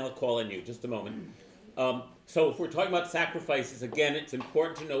that, and then I'll call on you. Just a moment. So if we're talking about sacrifices, again, it's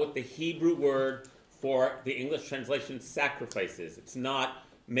important to know what the Hebrew word for the English translation sacrifice is. It's not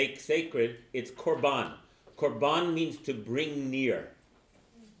make sacred, it's korban. Korban means to bring near.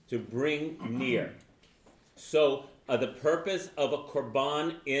 To bring near. So the purpose of a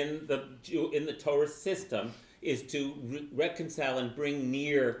korban in the Torah system is to reconcile and bring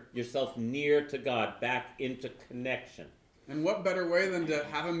yourself near to God, back into connection. And what better way than to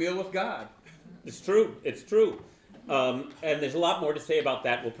have a meal with God? It's true. And there's a lot more to say about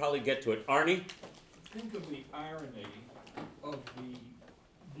that. We'll probably get to it. Arnie? Think of the irony of the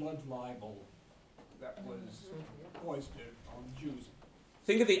blood libel that was foisted on Jews.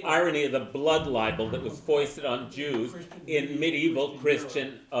 Think of the irony of the blood libel that was foisted on Jews in medieval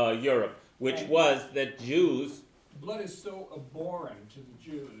Christian Europe, which was that Jews... Blood is so abhorrent to the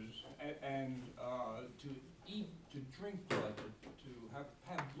Jews, and to drink blood, to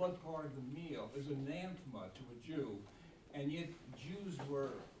have blood part of the meal is anathema to a Jew, and yet Jews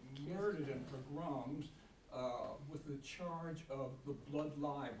were murdered in pogroms with the charge of the blood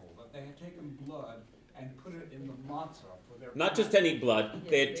libel, that they had taken blood and put it in the matzah for their... Not just any blood.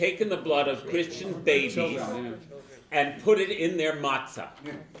 They had taken the blood of Christian babies and put it in their matzah.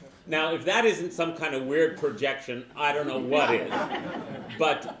 Now, if that isn't some kind of weird projection, I don't know what is.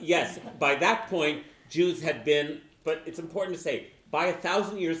 But yes, by that point, Jews had been, but it's important to say, by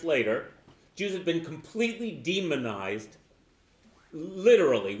 1,000 years later, Jews had been completely demonized.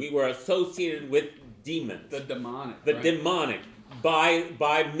 Literally, we were associated with demons. The demonic. The right? demonic. by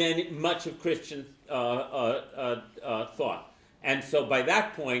much of Christian thought. And so by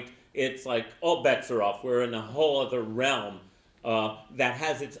that point, it's like all bets are off. We're in a whole other realm that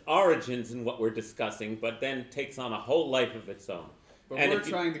has its origins in what we're discussing, but then takes on a whole life of its own. But And we're if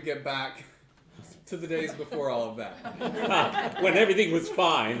you- trying to get back to the days before all of that. When everything was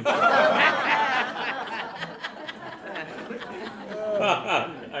fine.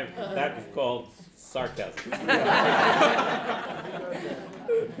 That is called sarcasm.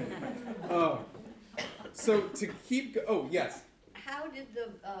 Oh, so to keep. Oh yes. How did the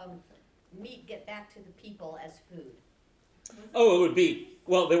meat get back to the people as food? Oh, it would be,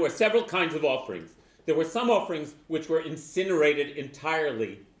 well, there were several kinds of offerings. There were some offerings which were incinerated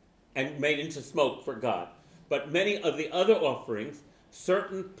entirely and made into smoke for God. But many of the other offerings,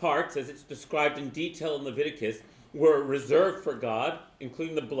 certain parts, as it's described in detail in Leviticus, were reserved for God,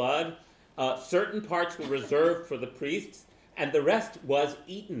 including the blood. Certain parts were reserved for the priests, and the rest was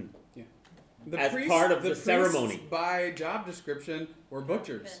eaten. As part of the ceremony. Priests, by job description, were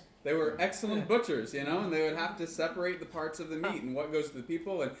butchers. They were excellent butchers, you know, and they would have to separate the parts of the meat and what goes to the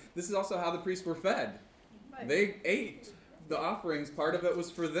people. And this is also how the priests were fed. Right. They ate the offerings. Part of it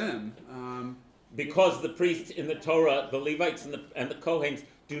was for them. Because the priests in the Torah, the Levites and the Kohens,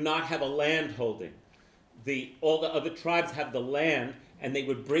 do not have a land holding. All the other tribes have the land, and they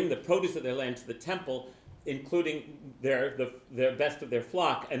would bring the produce of their land to the temple, including their best of their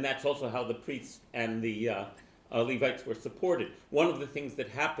flock, and that's also how the priests and the Levites were supported. One of the things that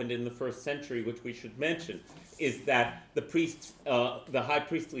happened in the first century, which we should mention, is that the priests, the high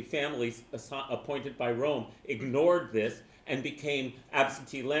priestly families appointed by Rome, ignored this and became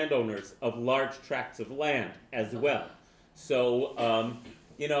absentee landowners of large tracts of land as well. So,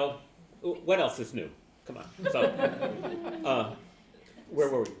 what else is new? Come on. So, where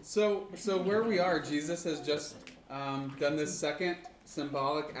were we? So where we are, Jesus has just done this second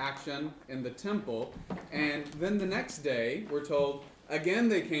symbolic action in the temple, and then the next day, we're told, again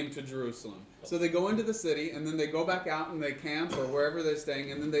they came to Jerusalem. So they go into the city, and then they go back out and they camp or wherever they're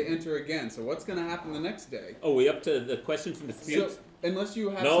staying, and then they enter again. So what's going to happen the next day? Oh, we up to the questions and disputes? So, unless you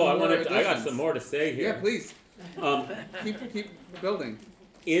have No, some I more wanted. I got additions. some more to say here. Yeah, please. Um, Keep building.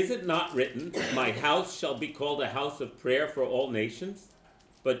 Is it not written, "My house shall be called a house of prayer for all nations"?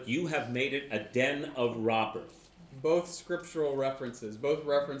 But you have made it a den of robbers. Both scriptural references, both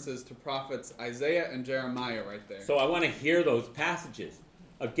references to prophets Isaiah and Jeremiah right there. So I want to hear those passages.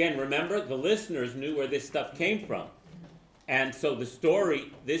 Again, remember, the listeners knew where this stuff came from. And so the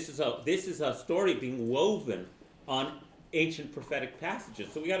story, this is a story being woven on ancient prophetic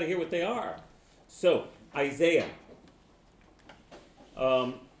passages. So we got to hear what they are. So, Isaiah.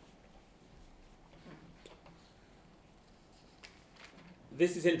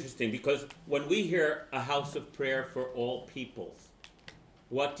 This is interesting because when we hear a house of prayer for all peoples,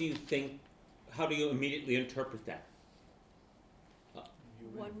 what do you think, how do you immediately interpret that?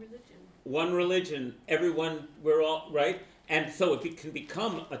 One religion. One religion, everyone, we're all, right? And so it can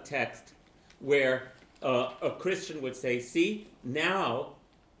become a text where a Christian would say, see, now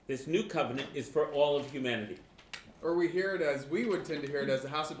this new covenant is for all of humanity. Or we hear it as, we would tend to hear it as a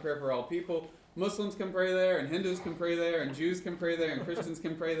house of prayer for all people. Muslims can pray there, and Hindus can pray there, and Jews can pray there, and Christians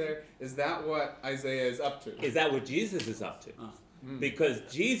can pray there. Is that what Isaiah is up to? Is that what Jesus is up to? Mm. Because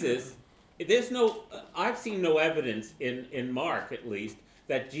Jesus, I've seen no evidence in Mark at least,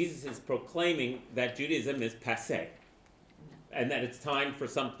 that Jesus is proclaiming that Judaism is passé, and that it's time for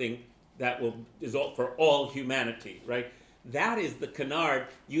something that is all for all humanity, right? That is the canard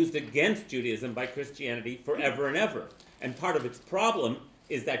used against Judaism by Christianity forever and ever. And part of its problem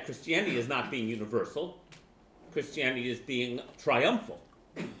is that Christianity is not being universal. Christianity is being triumphal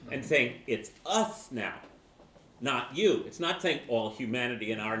and saying, it's us now, not you. It's not saying all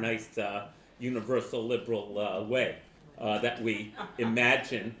humanity in our nice universal liberal way that we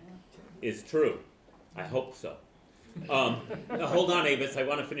imagine is true. I hope so. Hold on, Avis. I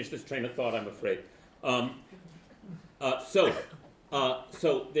want to finish this train of thought, I'm afraid. So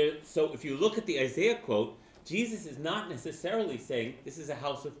if you look at the Isaiah quote, Jesus is not necessarily saying this is a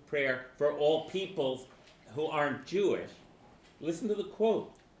house of prayer for all peoples who aren't Jewish. Listen to the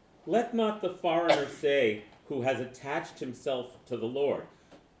quote. Let not the foreigner say who has attached himself to the Lord.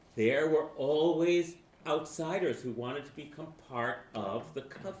 There were always outsiders who wanted to become part of the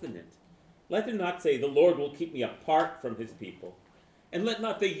covenant. Let him not say, the Lord will keep me apart from his people. And let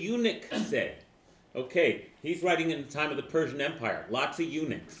not the eunuch say, okay, he's writing in the time of the Persian Empire, lots of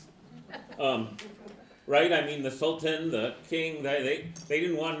eunuchs. Right? I mean, the sultan, the king, they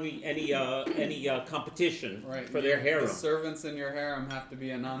didn't want any competition Right. for their harem. The servants in your harem have to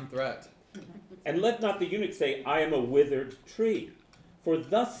be a non-threat. And let not the eunuch say, I am a withered tree. For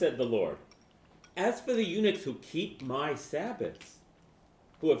thus said the Lord, as for the eunuchs who keep my Sabbaths,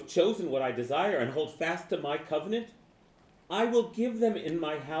 who have chosen what I desire and hold fast to my covenant, I will give them in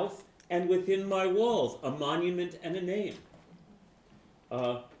my house and within my walls a monument and a name.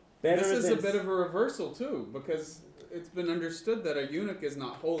 This is a bit of a reversal too, because it's been understood that a eunuch is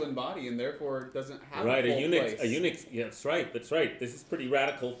not whole in body and therefore doesn't have right, a full place. a eunuch. Yeah, that's right. This is pretty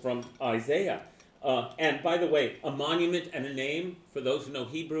radical from Isaiah. And by the way, a monument and a name for those who know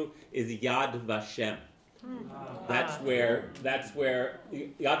Hebrew is Yad Vashem. That's where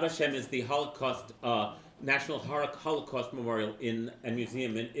Yad Vashem is the Holocaust National Holocaust Memorial and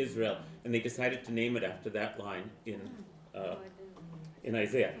Museum in Israel, and they decided to name it after that line in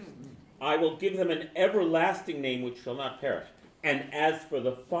Isaiah. I will give them an everlasting name which shall not perish. And as for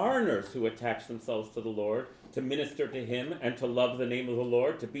the foreigners who attach themselves to the Lord, to minister to him and to love the name of the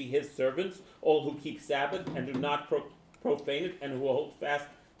Lord, to be his servants, all who keep Sabbath and do not profane it, and who hold fast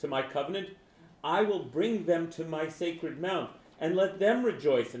to my covenant, I will bring them to my sacred mount, and let them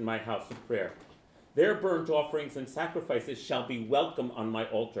rejoice in my house of prayer. Their burnt offerings and sacrifices shall be welcome on my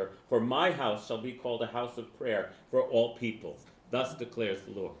altar, for my house shall be called a house of prayer for all peoples. Thus declares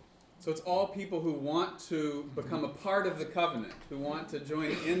the Lord. So it's all people who want to become a part of the covenant, who want to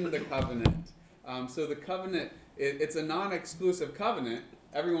join in the covenant. So the covenant, it's a non-exclusive covenant.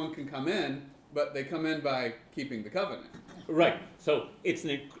 Everyone can come in, but they come in by keeping the covenant. Right. So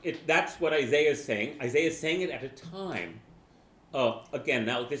that's what Isaiah is saying. Isaiah is saying it at a time. Again,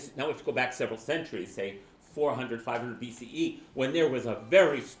 now we have to go back several centuries, say 400, 500 BCE, when there was a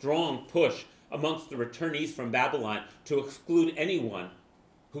very strong push amongst the returnees from Babylon to exclude anyone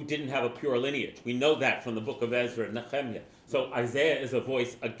who didn't have a pure lineage. We know that from the book of Ezra and Nehemiah. So Isaiah is a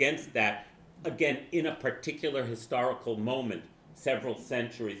voice against that, again, in a particular historical moment several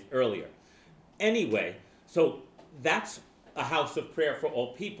centuries earlier. Anyway, so that's a house of prayer for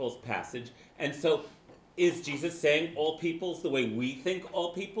all peoples passage. And so is Jesus saying all peoples the way we think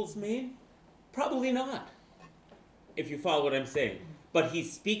all peoples mean? Probably not, if you follow what I'm saying. But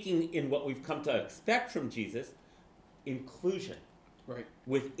he's speaking in what we've come to expect from Jesus, inclusion. Right.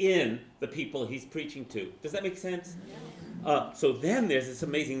 Within the people he's preaching to. Does that make sense? So then there's this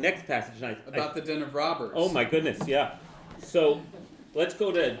amazing next passage. About the den of robbers. Oh my goodness, yeah. So let's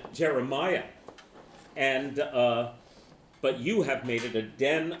go to Jeremiah. And, but you have made it a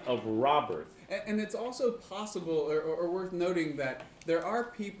den of robbers. And it's also possible, or worth noting, that there are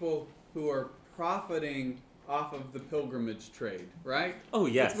people who are profiting off of the pilgrimage trade, right? Oh,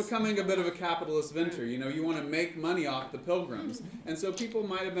 yes. It's becoming a bit of a capitalist venture. You know, you want to make money off the pilgrims. And so people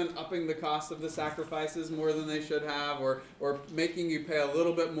might have been upping the cost of the sacrifices more than they should have, or making you pay a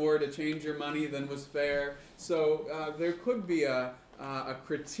little bit more to change your money than was fair. So there could be a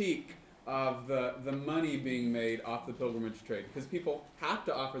critique of the money being made off the pilgrimage trade, because people have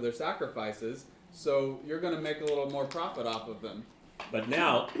to offer their sacrifices, so you're going to make a little more profit off of them. But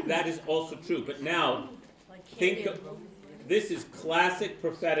now, that is also true. But now, think of, this is classic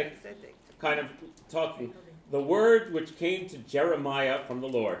prophetic kind of talking. The word which came to Jeremiah from the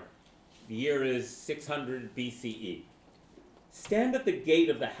Lord, the year is 600 BCE. Stand at the gate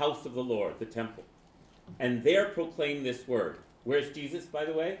of the house of the Lord, the temple, and there proclaim this word. Where's Jesus, by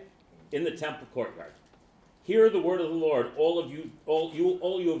the way? In the temple courtyard. Hear the word of the Lord, all you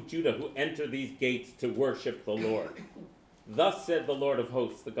of Judah who enter these gates to worship the Lord. Thus said the Lord of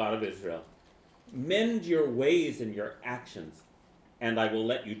hosts, the God of Israel. Mend your ways and your actions, and I will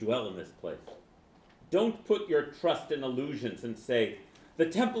let you dwell in this place. Don't put your trust in illusions and say, the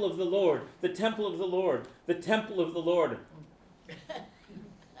temple of the Lord, the temple of the Lord, the temple of the Lord.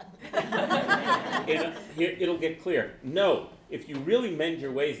 It'll get clear. No, if you really mend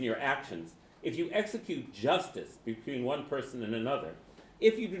your ways and your actions, if you execute justice between one person and another,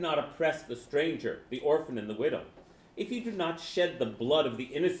 if you do not oppress the stranger, the orphan, and the widow, if you do not shed the blood of the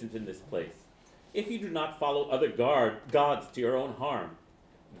innocent in this place, if you do not follow other gods to your own harm,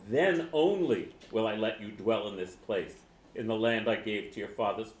 then only will I let you dwell in this place, in the land I gave to your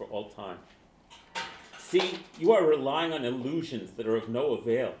fathers for all time. See, you are relying on illusions that are of no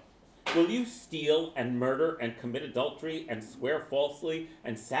avail. Will you steal and murder and commit adultery and swear falsely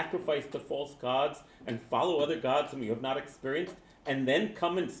and sacrifice to false gods and follow other gods whom you have not experienced, and then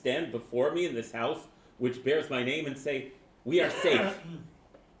come and stand before me in this house which bears my name and say, we are safe.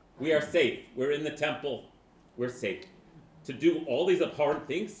 We are safe. We're in the temple. We're safe. To do all these abhorrent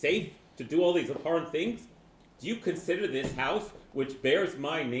things, safe to do all these abhorrent things? Do you consider this house which bears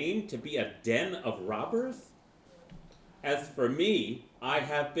my name to be a den of robbers? As for me, I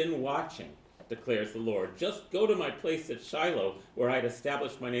have been watching declares the Lord. Just go to my place at Shiloh, where I had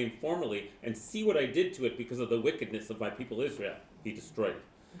established my name formerly, and see what I did to it because of the wickedness of my people Israel. He destroyed it.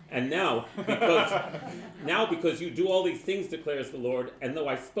 And now, because you do all these things, declares the Lord, and though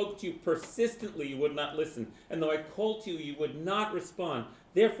I spoke to you persistently, you would not listen, and though I called to you, you would not respond.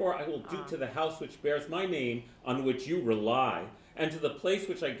 Therefore I will do to the house which bears my name, on which you rely, and to the place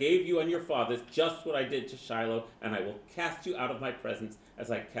which I gave you and your fathers, just what I did to Shiloh, and I will cast you out of my presence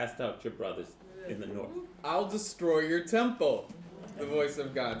as I cast out your brothers in the north. I'll destroy your temple, the voice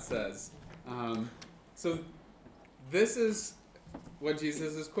of God says. So this is what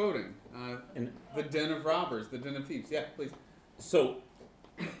Jesus is quoting. And The den of robbers, the den of thieves. Yeah, please. so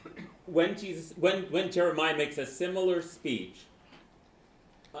when Jeremiah makes a similar speech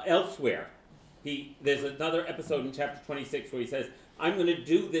elsewhere, there's another episode in chapter 26 where he says, I'm going to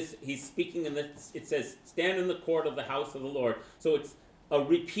do this. He's speaking in this, it says, stand in the court of the house of the Lord. So it's a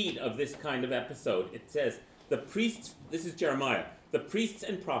repeat of this kind of episode. It says, the priests, this is Jeremiah, the priests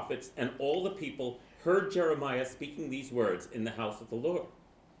and prophets and all the people heard Jeremiah speaking these words in the house of the Lord.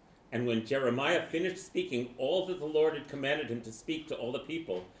 And when Jeremiah finished speaking all that the Lord had commanded him to speak to all the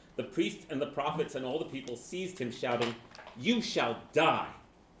people, the priests and the prophets and all the people seized him, shouting, you shall die.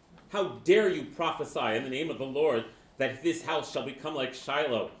 How dare you prophesy in the name of the Lord that this house shall become like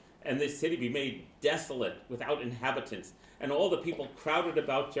Shiloh, and this city be made desolate without inhabitants? And all the people crowded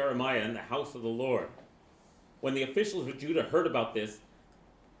about Jeremiah in the house of the Lord. When the officials of Judah heard about this,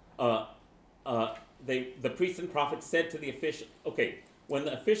 the priests and prophets said to the officials, when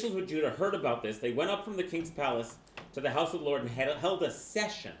the officials of Judah heard about this, they went up from the king's palace to the house of the Lord and held a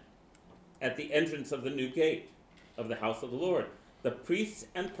session at the entrance of the new gate of the house of the Lord. The priests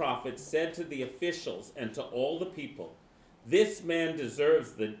and prophets said to the officials and to all the people, this man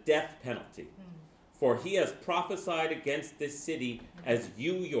deserves the death penalty, for he has prophesied against this city as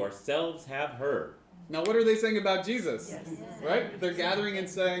you yourselves have heard. Now, what are they saying about Jesus? Yes. Right? They're gathering and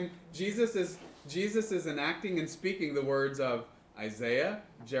saying Jesus is enacting and speaking the words of Isaiah,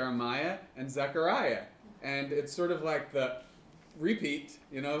 Jeremiah, and Zechariah. And it's sort of like the repeat,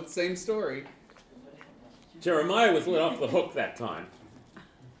 same story. Jeremiah was let off the hook that time.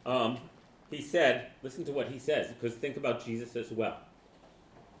 He said, listen to what he says, because think about Jesus as well.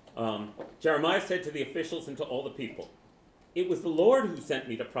 Jeremiah said to the officials and to all the people, it was the Lord who sent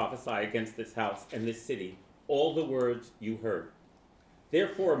me to prophesy against this house and this city, all the words you heard.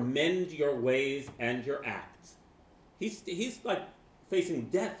 Therefore mend your ways and your acts. He's like facing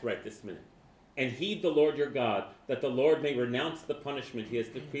death right this minute. And heed the Lord your God, that the Lord may renounce the punishment he has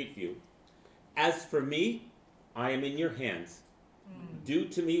decreed for you. As for me, I am in your hands. Do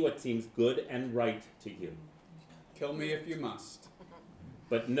to me what seems good and right to you. Kill me if you must.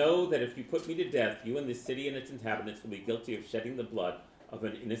 But know that if you put me to death, you and this city and its inhabitants will be guilty of shedding the blood of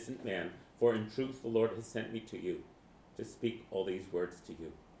an innocent man. For in truth the Lord has sent me to you to speak all these words to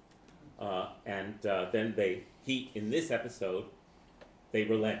you. Then in this episode, they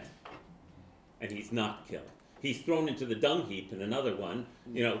relent. And he's not killed. He's thrown into the dung heap in another one.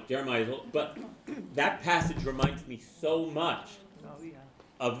 Jeremiah's old, but that passage reminds me so much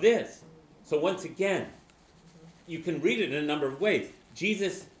of this. So once again, you can read it in a number of ways.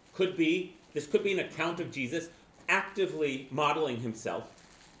 This could be an account of Jesus actively modeling himself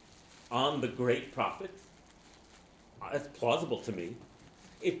on the great prophets. That's plausible to me.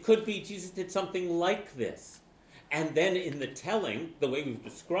 It could be Jesus did something like this. And then in the telling, the way we've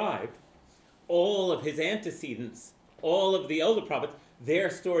described, all of his antecedents, all of the elder prophets, their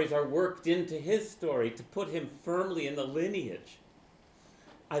stories are worked into his story to put him firmly in the lineage.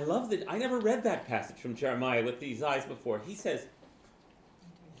 I love that. I never read that passage from Jeremiah with these eyes before. He says,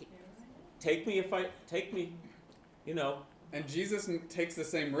 take me. And Jesus takes the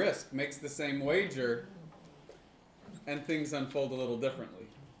same risk, makes the same wager, and things unfold a little differently.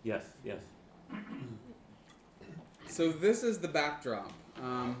 Yes. So this is the backdrop.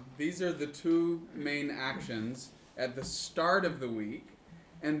 These are the two main actions at the start of the week,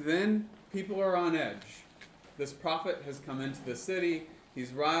 and then people are on edge. This prophet has come into the city,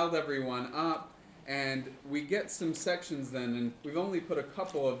 he's riled everyone up, and we get some sections then, and we've only put a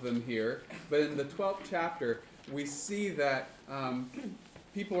couple of them here, but in the 12th chapter, we see that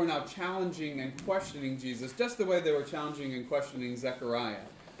people are now challenging and questioning Jesus, just the way they were challenging and questioning Zechariah.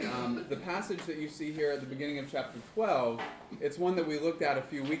 The passage that you see here at the beginning of chapter 12, it's one that we looked at a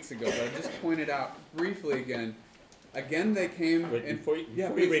few weeks ago, but I just pointed out briefly again. Again, they came... Before you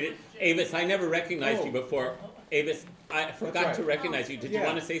read it, Avis, I never recognized you before. Avis, I forgot to recognize you. Did you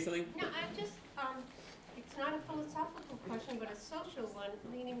want to say something? No, I'm just, it's not a philosophical question, but a social one,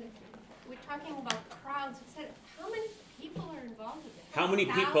 meaning we're talking about crowds, instead of, how many people are involved in it? How many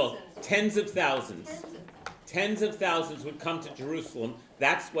people? Thousands. Tens of thousands. Tens of thousands. Tens of thousands would come to Jerusalem.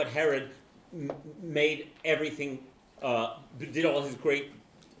 That's what Herod made everything, did all his great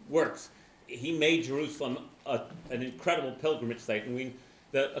works. He made Jerusalem an incredible pilgrimage site, and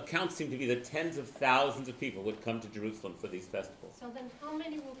the accounts seem to be that tens of thousands of people would come to Jerusalem for these festivals. So then how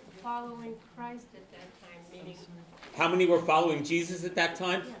many were following Christ at that time, meaning? How many were following Jesus at that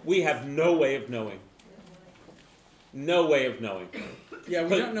time? We have no way of knowing. No way of knowing. Yeah,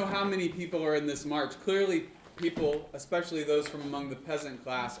 we don't know how many people are in this march. Clearly, people, especially those from among the peasant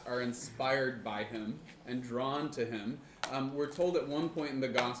class, are inspired by him and drawn to him. We're told at one point in the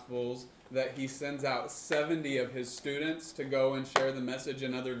Gospels that he sends out 70 of his students to go and share the message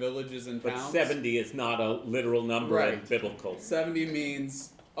in other villages and But towns. 70 is not a literal number in Right. biblical. 70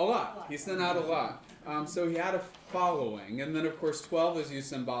 means a lot. He sent out a lot. So he had a following. And then, of course, 12 is used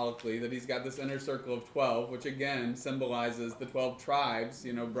symbolically, that he's got this inner circle of 12, which again symbolizes the 12 tribes,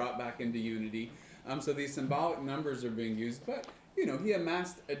 brought back into unity. So these symbolic numbers are being used. But, he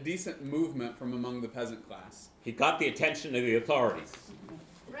amassed a decent movement from among the peasant class. He got the attention of the authorities.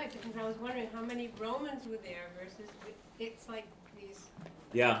 Right, because I was wondering how many Romans were there versus, it's like these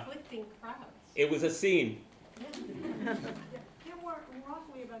Yeah, conflicting crowds. it was a scene. There were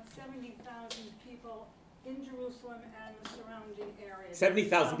roughly about 70,000 people in Jerusalem and the surrounding areas.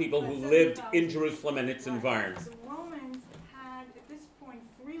 70,000 people who About lived 70,000. in Jerusalem and its Right. environs. The Romans had, at this point,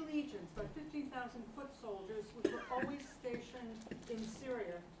 3 legions, about 15,000 foot soldiers, which were always stationed in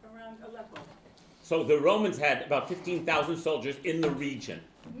Syria, around Aleppo. So the Romans had about 15,000 soldiers in the region.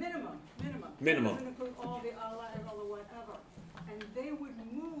 Minimum. Minimum. Doesn't include all the Allah and all the whatever. And they would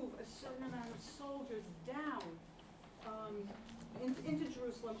move a certain amount of soldiers down into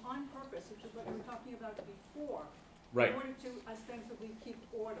Jerusalem on purpose, which is what we were talking about before. Right. In order to ostensibly keep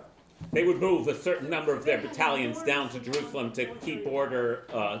order. They would move a certain number of their battalions down to Jerusalem to keep order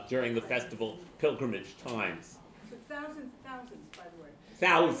during the festival pilgrimage times. So thousands, by the way.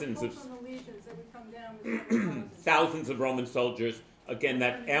 Thousands of From the legions that would come down with 7,000. thousands of Roman soldiers. Again,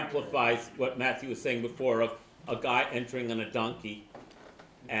 that amplifies what Matthew was saying before of a guy entering on a donkey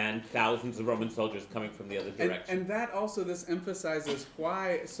and thousands of Roman soldiers coming from the other direction. And that also, this emphasizes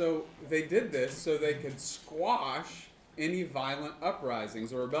why, so they did this so they could squash any violent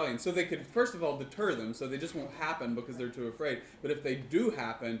uprisings or rebellions. So they could, first of all, deter them, so they just won't happen because they're too afraid. But if they do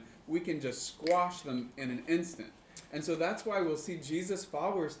happen, we can just squash them in an instant. And so that's why we'll see Jesus'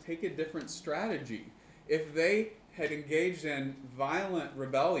 followers take a different strategy. If they had engaged in violent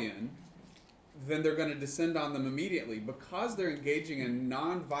rebellion, then they're going to descend on them immediately. Because they're engaging in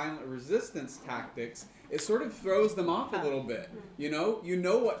non-violent resistance tactics, it sort of throws them off a little bit. You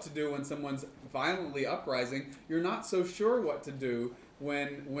know what to do when someone's violently uprising. You're not so sure what to do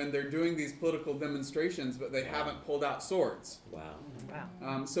when they're doing these political demonstrations, but they haven't pulled out swords.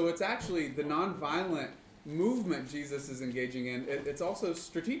 Wow. So it's actually the non-violent movement Jesus is engaging in. It's also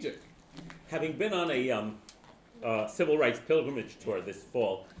strategic. Having been on a civil rights pilgrimage tour this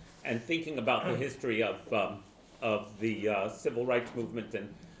fall, and thinking about the history of the civil rights movement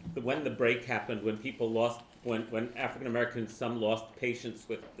and when the break happened, when people lost, when African Americans, some lost patience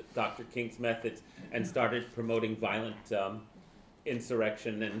with Dr. King's methods and started promoting violent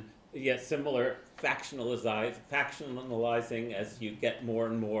insurrection and similar factionalizing as you get more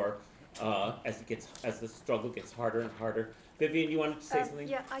and more as the struggle gets harder and harder. Vivian, you wanted to say something?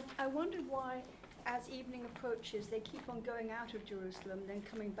 Yeah, I wondered why, as evening approaches, they keep on going out of Jerusalem, then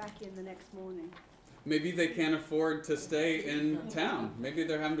coming back in the next morning. Maybe they can't afford to stay in town. Maybe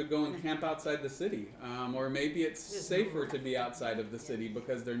they're having to go and camp outside the city. Or maybe it's safer to be outside of the city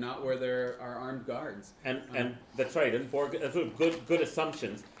because they're not where there are armed guards. And that's right. And that's good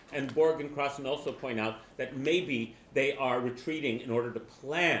assumptions. And Borg and Crossan also point out that maybe they are retreating in order to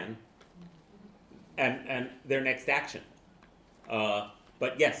plan and their next action.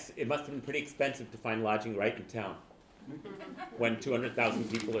 But yes, it must have been pretty expensive to find lodging right in town when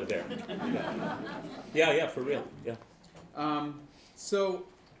 200,000 people are there. Yeah, for real. Yeah. So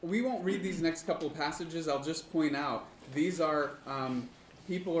we won't read these next couple of passages. I'll just point out these are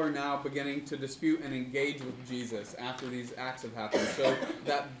people are now beginning to dispute and engage with Jesus after these acts have happened. So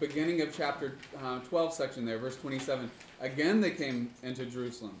that beginning of chapter 12 section there, verse 27, again they came into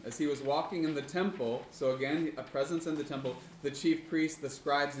Jerusalem. As he was walking in the temple, so again a presence in the temple, the chief priests, the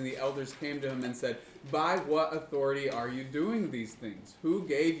scribes, and the elders came to him and said, "By what authority are you doing these things? Who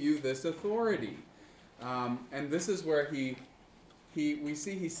gave you this authority?" And this is where we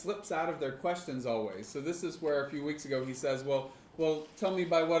see he slips out of their questions always. So this is where a few weeks ago he says, well, tell me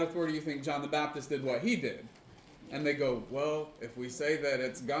by what authority you think John the Baptist did what he did. And they go, well, if we say that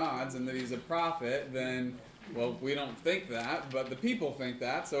it's God's and that he's a prophet, then, well, we don't think that, but the people think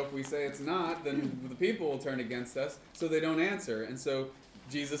that. So if we say it's not, then the people will turn against us. So they don't answer. And so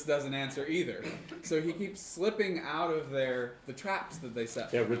Jesus doesn't answer either. So he keeps slipping out of the traps that they set.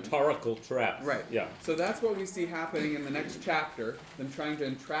 They're for him. rhetorical traps. Right. Yeah. So that's what we see happening in the next chapter, them trying to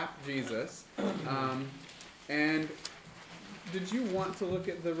entrap Jesus. And did you want to look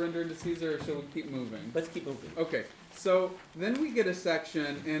at the render to Caesar, or shall we keep moving? Let's keep moving. Okay, so then we get a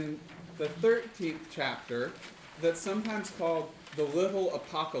section in the 13th chapter that's sometimes called the Little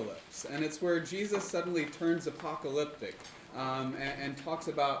Apocalypse. And it's where Jesus suddenly turns apocalyptic and talks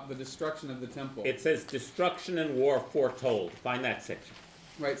about the destruction of the temple. It says destruction and war foretold. Find that section.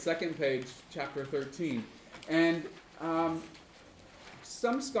 Right, second page, chapter 13. And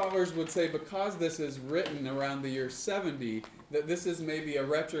some scholars would say because this is written around the year 70, that this is maybe a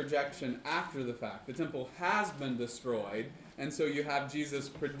retrojection after the fact. The temple has been destroyed, and so you have Jesus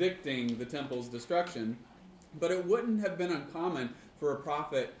predicting the temple's destruction. But it wouldn't have been uncommon for a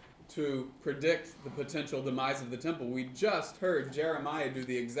prophet to predict the potential demise of the temple. We just heard Jeremiah do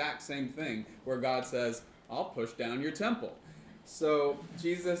the exact same thing, where God says, I'll push down your temple. So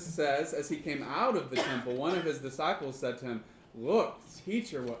Jesus says, as he came out of the temple, one of his disciples said to him, look,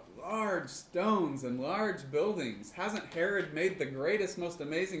 teacher, what large stones and large buildings. Hasn't Herod made the greatest, most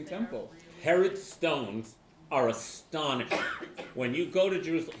amazing temple? Herod's stones are astonishing. When you go to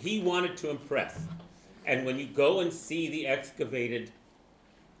Jerusalem, he wanted to impress. And when you go and see the excavated,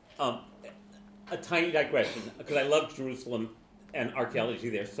 a tiny digression, because I love Jerusalem and archaeology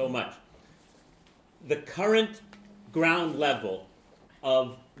there so much. The current ground level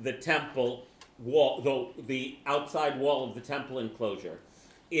of the temple wall, the outside wall of the temple enclosure,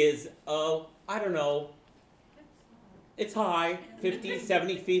 is, I don't know, it's high, 50,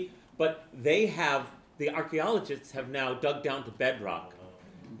 70 feet, but the archaeologists have now dug down to bedrock,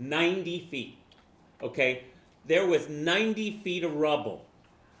 90 feet, okay? There was 90 feet of rubble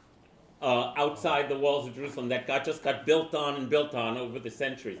outside the walls of Jerusalem that just got built on and built on over the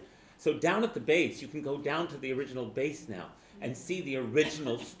centuries. So down at the base, you can go down to the original base now and see the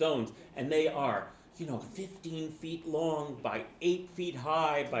original stones, and they are 15 feet long by 8 feet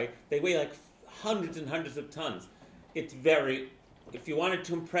high, they weigh like hundreds and hundreds of tons. It's if you wanted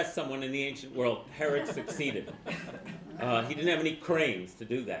to impress someone in the ancient world, Herod succeeded. He didn't have any cranes to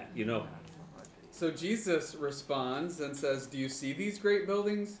do that, So Jesus responds and says, do you see these great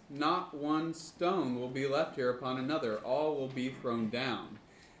buildings? Not one stone will be left here upon another. All will be thrown down.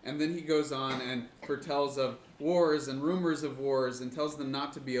 And then he goes on and foretells of wars and rumors of wars and tells them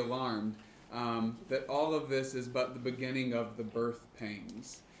not to be alarmed. That all of this is but the beginning of the birth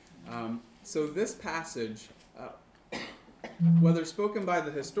pains. So this passage, whether spoken by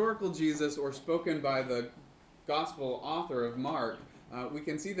the historical Jesus or spoken by the gospel author of Mark, we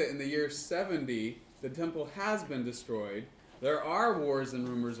can see that in the year 70, the temple has been destroyed. There are wars and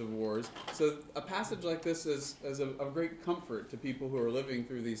rumors of wars. So a passage like this is of great comfort to people who are living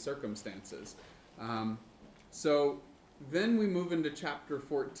through these circumstances. So then we move into chapter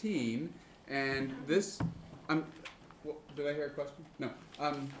 14. And this, did I hear a question? No.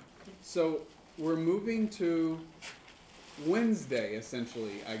 So we're moving to Wednesday,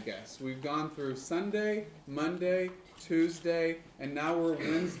 essentially, I guess. We've gone through Sunday, Monday, Tuesday, and now we're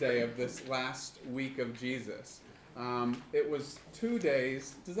Wednesday of this last week of Jesus. It was 2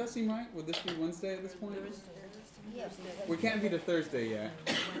 days. Does that seem right? Would this be Wednesday at this point? Yes. We can't be to Thursday yet.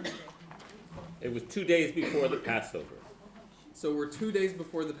 It was 2 days before the Passover. So we're 2 days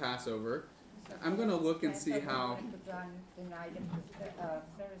before the Passover. I'm going to look and see The night of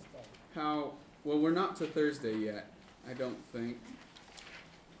Thursday. well, we're not to Thursday yet, I don't think.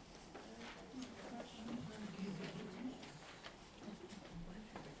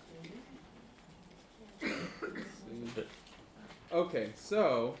 Okay,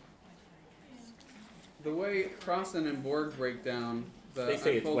 so the way Crossan and Borg break down the They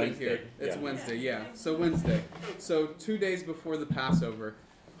say it's unfolding Wednesday, here, it's yeah. Wednesday, yeah. So Wednesday. So 2 days before the Passover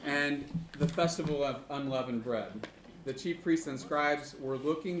and the festival of unleavened bread. The chief priests and scribes were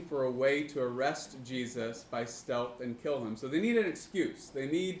looking for a way to arrest Jesus by stealth and kill him. So they need an excuse. They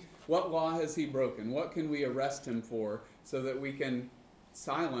need, what law has he broken? What can we arrest him for so that we can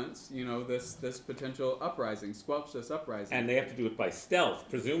silence, this potential uprising, squelch this uprising? And they have to do it by stealth.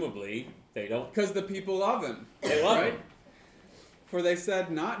 Presumably, they don't. Because the people love him. They love right? him. For they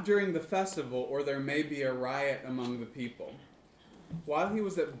said, not during the festival, or there may be a riot among the people. While he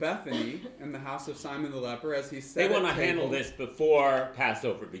was at Bethany, in the house of Simon the leper, as he sat They want to at table, handle this before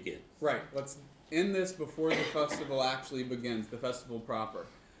Passover begins. Right. Let's end this before the festival actually begins, the festival proper.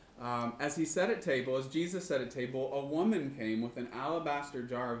 As he sat at table, as Jesus sat at table, a woman came with an alabaster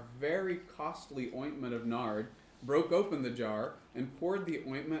jar of very costly ointment of nard, broke open the jar, and poured the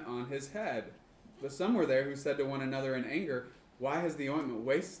ointment on his head. But some were there who said to one another in anger, "Why has the ointment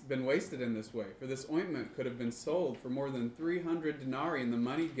been wasted in this way? For this ointment could have been sold for more than 300 denarii and the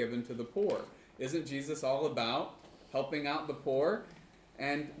money given to the poor. Isn't Jesus all about helping out the poor?"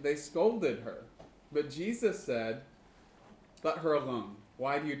 And they scolded her. But Jesus said, "Let her alone.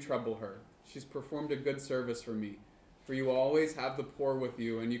 Why do you trouble her? She's performed a good service for me. For you always have the poor with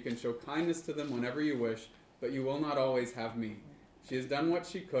you, and you can show kindness to them whenever you wish, but you will not always have me. She has done what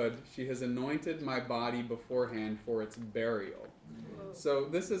she could. She has anointed my body beforehand for its burial." So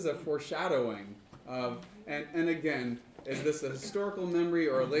this is a foreshadowing of, and again, is this a historical memory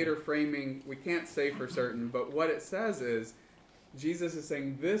or a later framing? We can't say for certain, but what it says is, Jesus is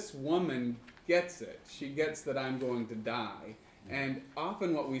saying, this woman gets it. She gets that I'm going to die. And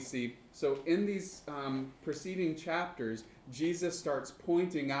often what we see, so in these preceding chapters, Jesus starts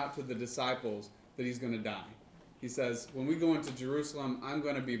pointing out to the disciples that he's going to die. He says, when we go into Jerusalem, I'm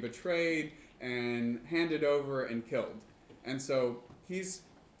going to be betrayed and handed over and killed. And so he's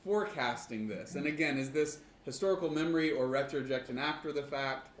forecasting this. And again, is this historical memory or retrojection after the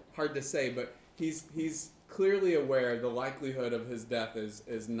fact? Hard to say, but he's clearly aware the likelihood of his death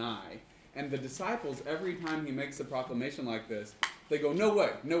is nigh. And the disciples, every time he makes a proclamation like this, they go, no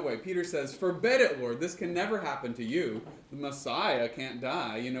way, no way. Peter says, forbid it, Lord. This can never happen to you. The Messiah can't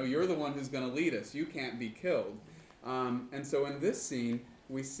die. You're the one who's going to lead us. You can't be killed. And so in this scene,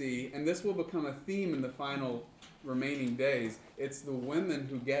 we see, and this will become a theme in the final remaining days, it's the women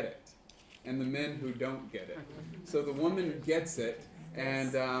who get it and the men who don't get it. So the woman gets it.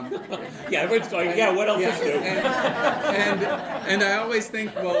 And yeah, everyone's going, what else is new? And I always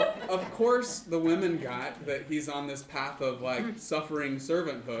think, well, of course the women got that he's on this path of suffering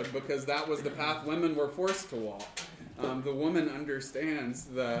servanthood, because that was the path women were forced to walk. The woman understands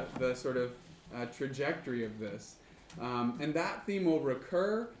the sort of trajectory of this. And that theme will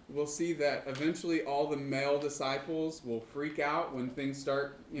recur. We'll see that eventually all the male disciples will freak out when things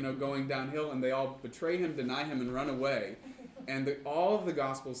start, going downhill, and they all betray him, deny him, and run away. And all of the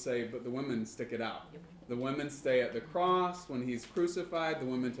Gospels say, but the women stick it out. The women stay at the cross when he's crucified. The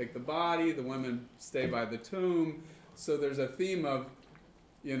women take the body. The women stay by the tomb. So there's a theme of,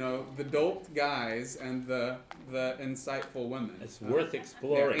 the dolt guys and the insightful women. It's worth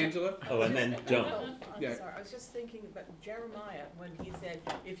exploring. Yeah, Angela? Oh, and then Joan. I'm Yeah. sorry, I was just thinking about Jeremiah when he said,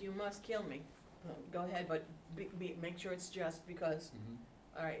 if you must kill me, go ahead, but make sure it's just because,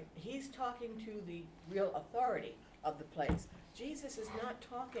 all right, he's talking to the real authority of the place. Jesus is not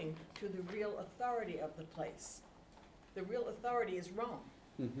talking to the real authority of the place. The real authority is Rome,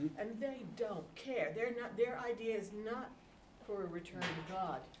 and they don't care. Their idea is not for a return to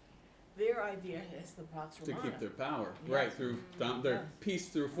God. Their idea is the Pax To Romana. keep their power, Yes. right, through their peace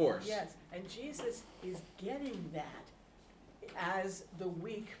through force. Yes, and Jesus is getting that as the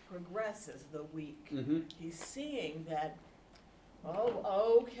week progresses, He's seeing that,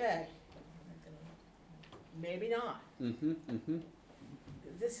 okay, maybe not.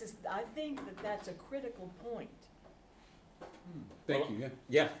 I think that's a critical point. Thank you, yeah.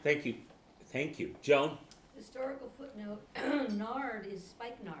 Yeah, thank you. Thank you. Joan? Historical footnote, nard is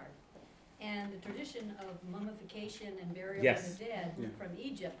spikenard. And the tradition of mummification and burial Yes. of the dead Yeah. from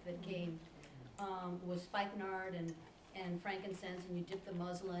Egypt that came was spikenard and frankincense, and you dip the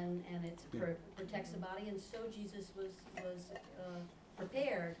muslin, and it protects the body. And so Jesus was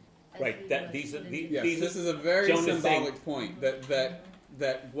prepared. As Right, he that was these are put the- into- Yes, These- this is a very Joan is symbolic saying- point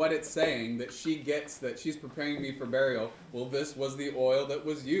that what it's saying, that she gets, that she's preparing me for burial. Well, this was the oil that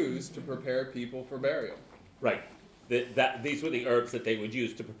was used to prepare people for burial. Right. These were the herbs that they would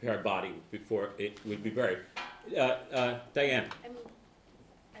use to prepare a body before it would be buried. Diane?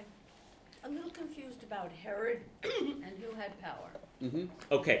 I'm a little confused about Herod and who had power.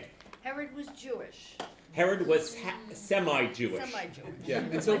 Okay. Herod was Jewish, Herod was semi-Jewish. semi-Jewish. Yeah,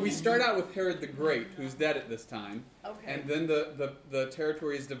 and so we start out with Herod the Great, who's dead at this time, Okay. and then the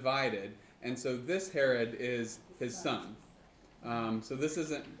territory is divided, and so this Herod is his son. So this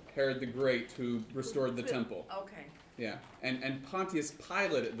isn't Herod the Great who restored the temple. Okay. Yeah, and Pontius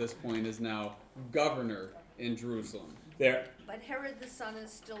Pilate at this point is now governor in Jerusalem. There. But Herod the son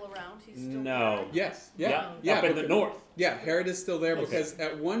is still around? He's still No. there? Yes, Up in the because- north. Yeah, Herod is still there Okay. because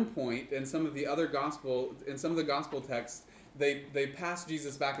at one point in some of the gospel texts, they pass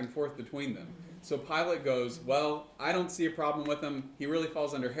Jesus back and forth between them. So Pilate goes, well, I don't see a problem with him. He really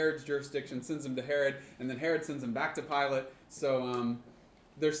falls under Herod's jurisdiction, sends him to Herod, and then Herod sends him back to Pilate. So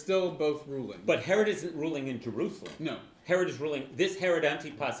they're still both ruling. But Herod isn't ruling in Jerusalem. No. Herod is ruling. This Herod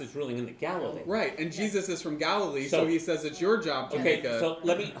Antipas is ruling in the Galilee. Right, and Jesus is from Galilee, so So- he says it's your job to Okay, make a. so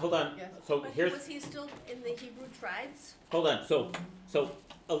let me hold on. Yes. So But here's was he still in the Hebrew tribes? hold on. So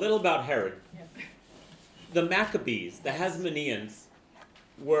a little about Herod. Yeah. The Maccabees, the Hasmoneans,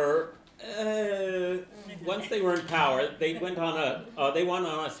 were once they were in power, they went on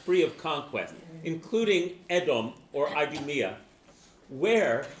a spree of conquest, including Edom or Idumea,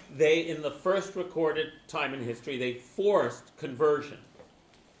 where they, in the first recorded time in history, they forced conversion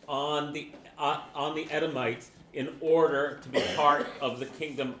on the Edomites in order to be part of the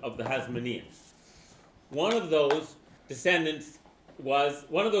kingdom of the Hasmoneans. One of those descendants was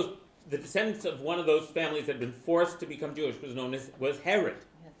the descendants of one of those families that had been forced to become Jewish was Herod.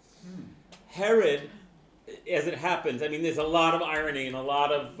 Herod, as it happens, I mean, there's a lot of irony and a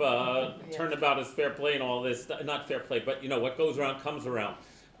lot of turnabout is fair play and all this. Not fair play, but what goes around comes around.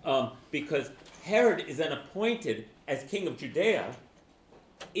 Because Herod is then appointed as king of Judea.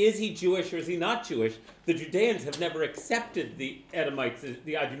 Is he Jewish or is he not Jewish? The Judeans have never accepted the Edomites,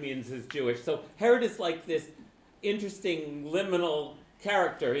 the Idumeans, as Jewish. So Herod is like this interesting liminal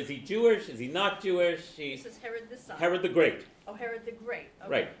character. Is he Jewish? Is he not Jewish? This is Herod the Son. Herod the Great. Oh, Herod the Great.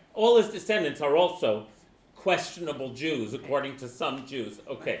 Okay. Right. All his descendants are also questionable Jews, according to some Jews.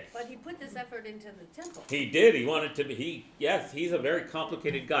 Okay. But he put this effort into the temple, He did. He wanted to be. He's a very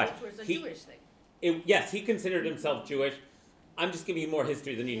complicated guy. which was a He- Jewish thing. Yes, he considered himself Jewish. I'm just giving you more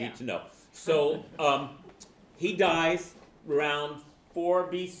history than you Yeah. need to know. So he dies around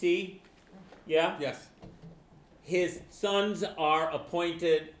 4 BC. Yeah. Yes. His sons are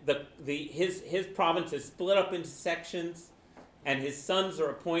appointed. His province is split up into sections, and his sons are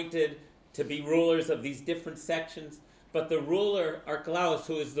appointed to be rulers of these different sections. But the ruler, Archelaus,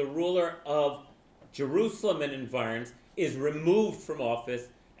 who is the ruler of Jerusalem and environs, is removed from office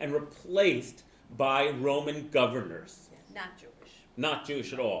and replaced by Roman governors, Not Jewish. not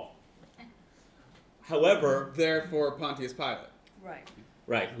Jewish at all. However, Therefore, Pontius Pilate. Right.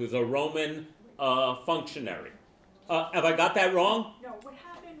 right, who's a Roman functionary. Have I got that wrong? No, what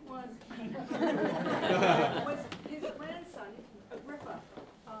happened was his grandson, Agrippa,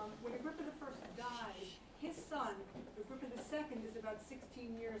 when Agrippa the First died, his son, Agrippa the Second, is about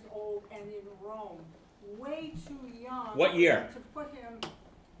 16 years old and in Rome, way too young. What year? To put him,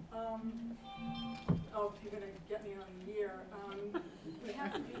 you're gonna get me on the year. We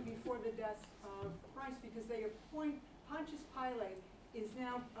have to be before the death of Christ because they appoint, Pontius Pilate is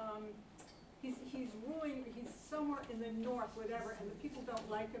now, he's ruling, he's somewhere in the north, whatever, and the people don't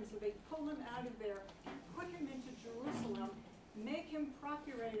like him, so they pull him out of there, put him into Jerusalem, make him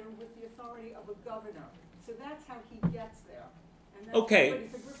procurator with the authority of a governor. So that's how he gets there. And that's Okay. but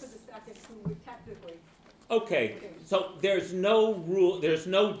it's Agrippa the Second who would technically. Okay, so there's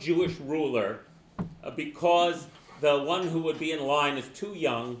no Jewish ruler because the one who would be in line is too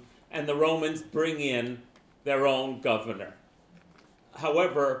young, and the Romans bring in their own governor.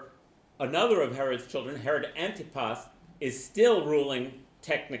 However, another of Herod's children, Herod Antipas, is still ruling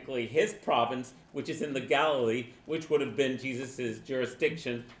technically his province, which is in the Galilee, which would have been Jesus'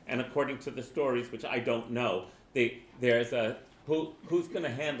 jurisdiction, and according to the stories, which I don't know, there's a who's going to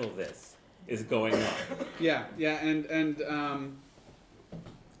handle this is going on. Yeah, and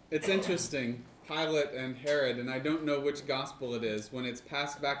it's interesting, Pilate and Herod, and I don't know which gospel it is. When it's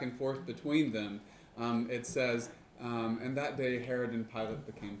passed back and forth between them, it says, and that day Herod and Pilate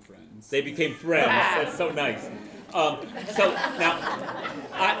became friends. They became friends. That's so nice. So now,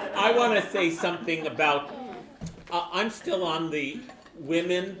 I want to say something about. I'm still on the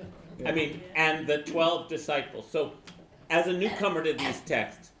women, and the 12 disciples. So, as a newcomer to these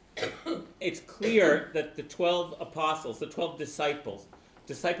texts, it's clear that the 12 apostles, the 12 disciples.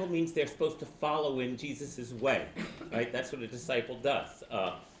 Disciple means they're supposed to follow in Jesus' way, right? That's what a disciple does.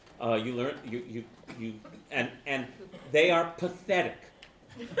 You learn, and they are pathetic.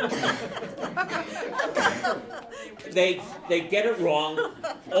 They get it wrong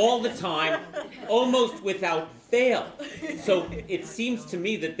all the time, almost without fail. So it seems to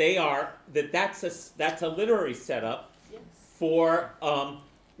me that that's a literary setup for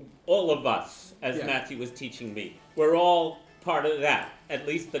all of us, as Matthew was teaching me. We're all part of that. At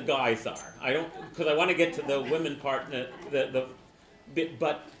least the guys are. I don't, because I want to get to the women part, the bit,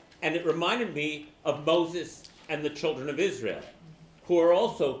 and it reminded me of Moses and the children of Israel, who are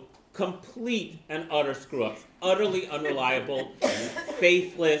also complete and utter screw-ups, utterly unreliable,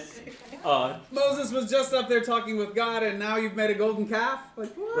 faithless. Moses was just up there talking with God, and now you've made a golden calf?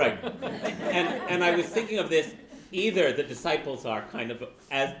 Like, what? Right. And I was thinking of this. Either the disciples are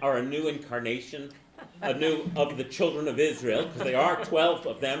are a new incarnation, of the children of Israel, because there are 12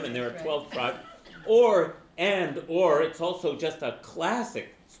 of them and there are 12 tribes, or or it's also just a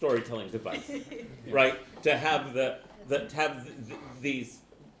classic storytelling device, right? To have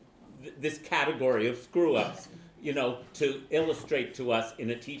this category of screw ups, to illustrate to us in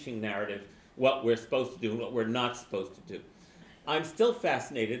a teaching narrative what we're supposed to do and what we're not supposed to do. I'm still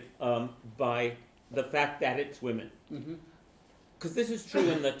fascinated by the fact that it's women. Because this is true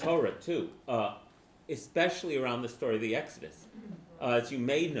in the Torah too, especially around the story of the Exodus. As you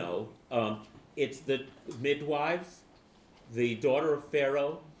may know, it's the midwives, the daughter of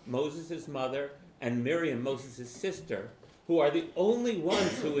Pharaoh, Moses' mother, and Miriam, Moses' sister, who are the only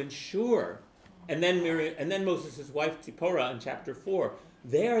ones who ensure, and then Moses' wife Zipporah in chapter 4,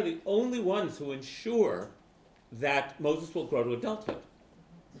 they are the only ones who ensure that Moses will grow to adulthood,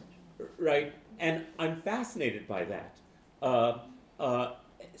 right? And I'm fascinated by that.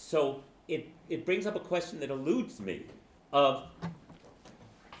 So it brings up a question that eludes me of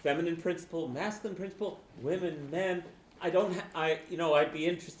feminine principle, masculine principle, women, men. I'd be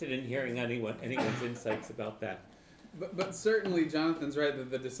interested in hearing anyone's insights about that. But certainly Jonathan's right that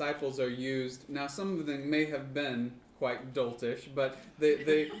the disciples are used. Now some of them may have been quite doltish, but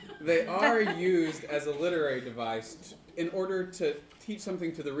they are used as a literary device in order to teach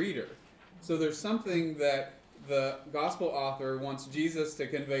something to the reader. So there's something that the gospel author wants Jesus to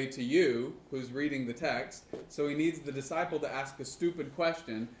convey to you, who's reading the text, so he needs the disciple to ask a stupid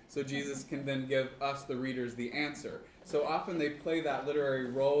question, so Jesus can then give us, the readers, the answer. So often they play that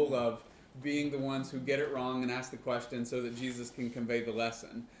literary role of being the ones who get it wrong and ask the question so that Jesus can convey the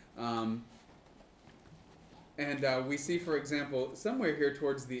lesson. And we see, for example, somewhere here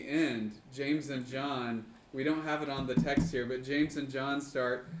towards the end, James and John, we don't have it on the text here, but James and John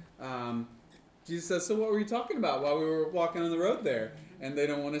start, Jesus says, so what were you talking about while we were walking on the road there? And they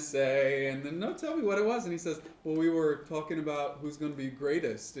don't want to say, and then, no, tell me what it was. And he says, well, we were talking about who's going to be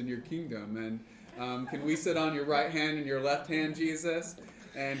greatest in your kingdom. And can we sit on your right hand and your left hand, Jesus?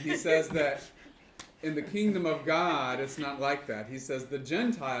 And he says that in the kingdom of God, it's not like that. He says the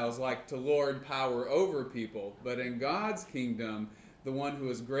Gentiles like to lord power over people, but in God's kingdom, the one who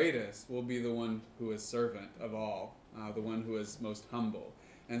is greatest will be the one who is servant of all, the one who is most humble.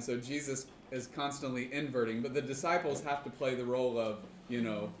 And so Jesus is constantly inverting, but the disciples have to play the role of,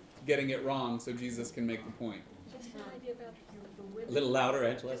 getting it wrong so Jesus can make the point. Just an idea about the women. A little louder,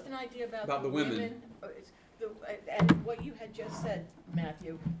 Angela. Just an idea About the women. And what you had just said,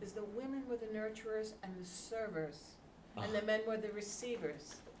 Matthew, is the women were the nurturers and the servers, and the men were the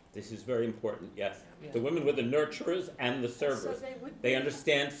receivers. This is very important, yes. Yeah. The women were the nurturers and the servers. So they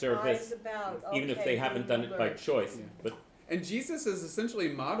understand service, wise about, even if they haven't done it by choice. Yeah. But And Jesus is essentially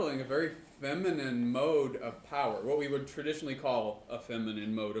modeling a very feminine mode of power, what we would traditionally call a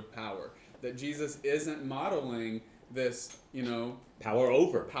feminine mode of power. That Jesus isn't modeling this,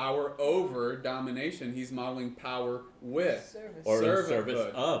 power over domination. He's modeling power with service. or in servanthood.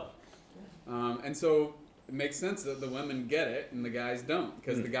 service of. And so it makes sense that the women get it and the guys don't,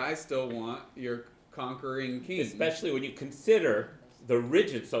 because the guys still want your conquering king. Especially when you consider the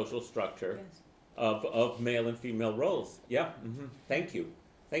rigid social structure Yes. of male and female roles. Yeah. Thank you,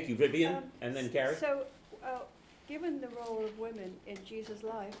 Vivian, and then Gary. So, given the role of women in Jesus'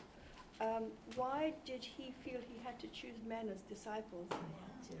 life, why did he feel he had to choose men as disciples?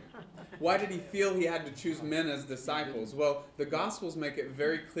 Why did he feel he had to choose men as disciples? Well, the Gospels make it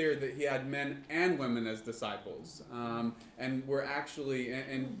very clear that he had men and women as disciples. And we're actually,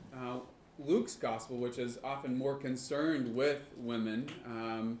 in Luke's Gospel, which is often more concerned with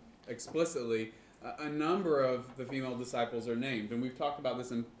women explicitly, a number of the female disciples are named. And we've talked about this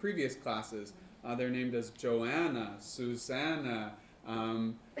in previous classes. They're named as Joanna, Susanna,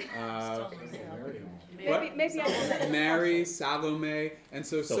 Mary, Salome, and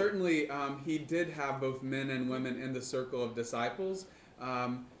so certainly he did have both men and women in the circle of disciples.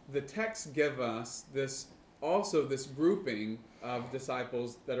 The texts give us this grouping of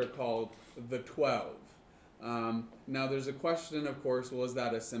disciples that are called the 12. Now there's a question, of course, well, is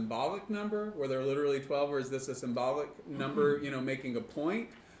that a symbolic number where there are literally 12, or is this a symbolic number, making a point?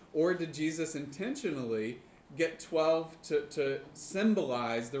 Or did Jesus intentionally get 12 to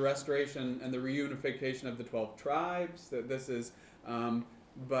symbolize the restoration and the reunification of the 12 tribes? That this is,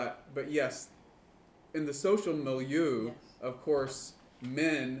 but yes, in the social milieu, Yes. of course,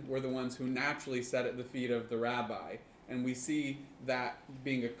 men were the ones who naturally sat at the feet of the rabbi. And we see that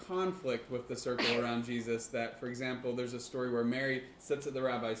being a conflict with the circle around Jesus, that, for example, there's a story where Mary sits at the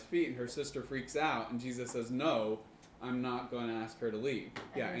rabbi's feet and her sister freaks out, and Jesus says, no, I'm not going to ask her to leave. And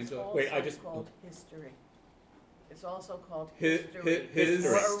Yeah, it's Angela. also Wait, I just- called history. It's also called His history.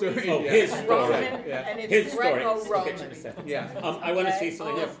 story. Oh, yeah. his It's story. Roman, Yeah. and His it's story. Greco-Roman. Okay, just a second. Yeah. I want to Okay. say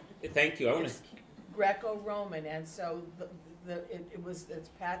something else. Thank you. I want to Greco-Roman, and so it's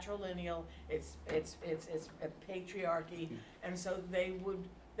patrilineal, it's a patriarchy, and so they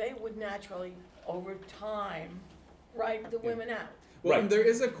would naturally, over time, write the women out. Well, Right. and there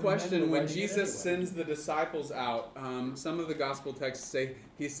is a Men question were when writing it Jesus anyway. sends the disciples out. Some of the gospel texts say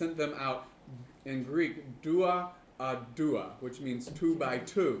he sent them out in Greek, dua dua, which means two by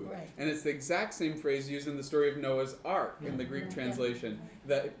two. Right. And it's the exact same phrase used in the story of Noah's Ark in the Greek translation,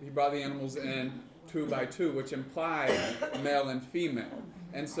 that he brought the animals in two by two, which implies male and female.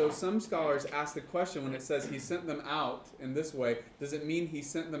 And so some scholars ask the question, when it says he sent them out in this way, does it mean he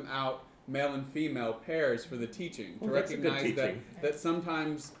sent them out male and female pairs for the teaching? To Well, that's a good recognize teaching. that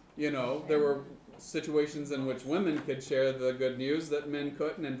sometimes, there were situations in which women could share the good news that men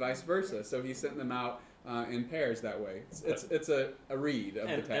couldn't, and vice versa. So he sent them out in pairs that way. It's a read of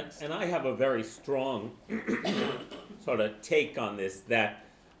the text. And I have a very strong sort of take on this, that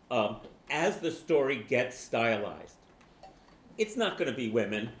as the story gets stylized, it's not going to be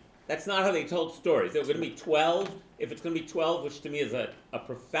women. That's not how they told stories. There were going to be 12. If it's going to be 12, which to me is a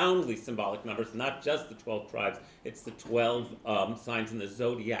profoundly symbolic number, it's not just the 12 tribes, it's the 12 signs in the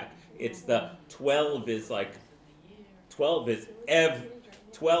zodiac. It's the 12 is like, 12 is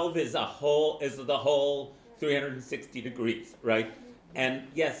the whole 360 degrees, right? And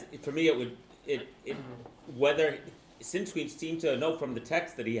yes, for me since we seem to know from the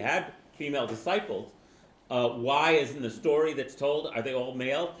text that he had female disciples, why is in the story that's told, are they all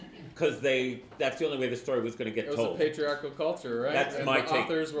male? Because that's the only way the story was going to get It was told. a patriarchal culture, right? That's and my the take.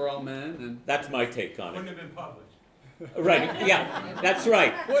 authors were all men, and That's my take on Wouldn't it. have been published. Right, yeah, that's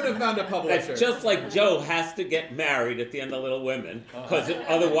right. would have found a publisher. That's just like Joe has to get married at the end of Little Women, because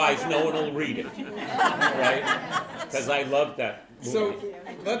otherwise no one will read it, right? Because I love that movie. So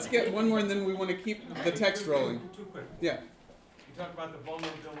let's get one more, and then we want to keep the text rolling. Too quick. Yeah. You talk about the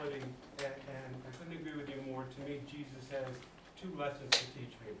vulnerability, and I couldn't agree with you more. To me, Jesus has two lessons to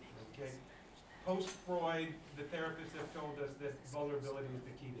teach me. Okay, post-Freud, the therapists have told us that vulnerability is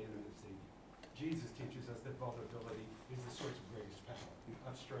the key to intimacy. Jesus teaches us that vulnerability is the source of greatest power,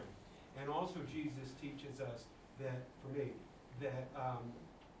 of strength. And also Jesus teaches us that, for me, that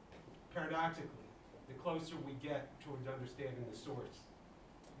paradoxically, the closer we get towards understanding the source,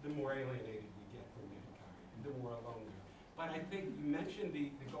 the more alienated we get from mankind, the more alone we are. But I think you mentioned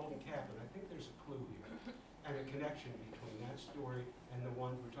the golden calf, and I think there's a clue here, and a connection between that story and the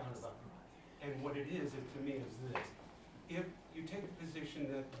one we're talking about. And what it is, to me, is this. If you take the position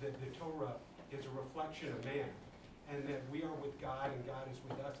that the Torah is a reflection of man, and that we are with God and God is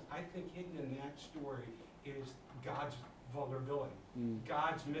with us, I think hidden in that story is God's vulnerability.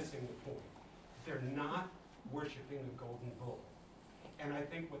 God's missing the point. They're not worshiping the golden bull. And I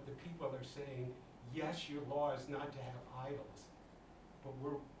think what the people are saying, yes, your law is not to have idols, but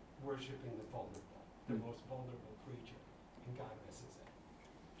we're worshiping the vulnerable, the most vulnerable creature, and God misses it.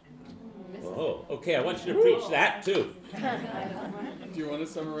 Oh, okay, I want you to preach that too. Do you want to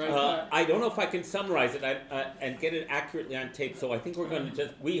summarize that? I don't know if I can summarize it and get it accurately on tape, so I think we're going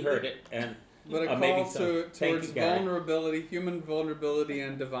to we heard it, and But a maybe call some. Thank towards you, Gary. vulnerability, human vulnerability,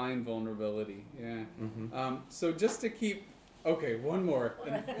 and divine vulnerability. Yeah. Mhm. So just to keep, okay, one more.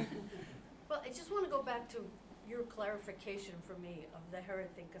 Well, I just want to go back to your clarification for me of the Herod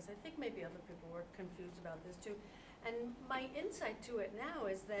thing, because I think maybe other people were confused about this too. And my insight to it now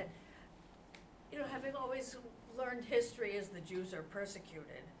is that, having always learned history as the Jews are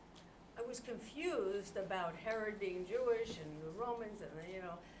persecuted, I was confused about Herod being Jewish and the Romans and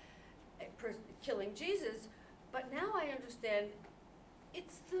killing Jesus. But now I understand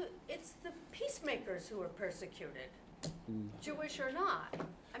it's the peacemakers who are persecuted, Jewish or not.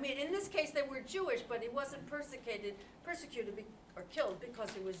 I mean, in this case they were Jewish, but he wasn't persecuted or killed because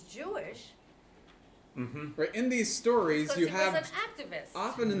he was Jewish. Right, in these stories, Because you he have was an activist.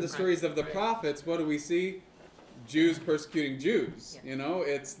 often in the stories of the prophets, what do we see? Jews persecuting Jews.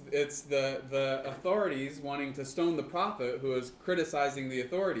 It's the authorities wanting to stone the prophet who is criticizing the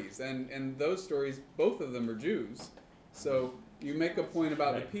authorities, and in those stories, both of them are Jews. So you make a point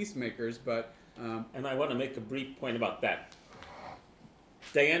about the peacemakers, but And I want to make a brief point about that.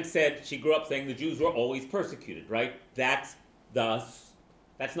 Diane said she grew up saying the Jews were always persecuted, right? That's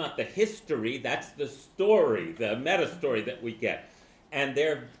not the history, that's the story, the meta story that we get. And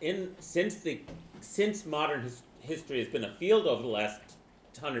since modern history has been a field over the last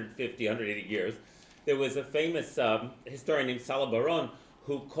 150, 180 years, there was a famous historian named Salah Baron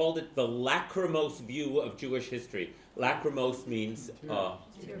who called it the lachrymose view of Jewish history. Lachrymose means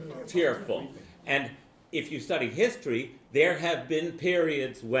tearful. And if you study history, there have been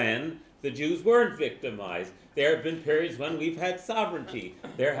periods when the Jews weren't victimized. There have been periods when we've had sovereignty.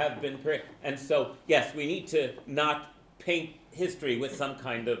 There have been periods, and so yes, we need to not paint history with some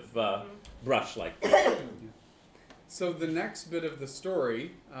kind of brush like that. So the next bit of the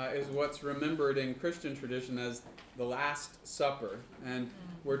story is what's remembered in Christian tradition as the Last Supper, and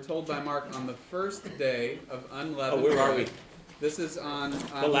we're told by Mark on the first day of unleavened bread. Where are we? This is on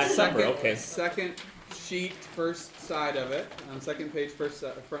The Last Supper, okay. second sheet, first side of it, on second page,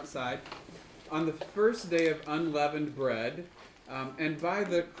 front side. On the first day of unleavened bread, and by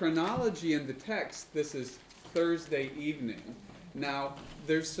the chronology in the text, this is Thursday evening. Now,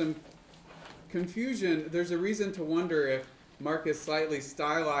 there's some confusion. There's a reason to wonder if Mark is slightly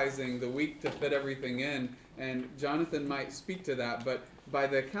stylizing the week to fit everything in, and Jonathan might speak to that, but by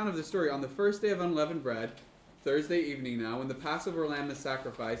the account of the story, on the first day of unleavened bread, Thursday evening now, when the Passover lamb is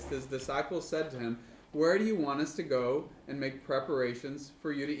sacrificed, his disciples said to him, "Where do you want us to go and make preparations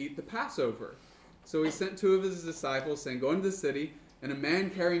for you to eat the Passover?" So he sent two of his disciples, saying, "Go into the city, and a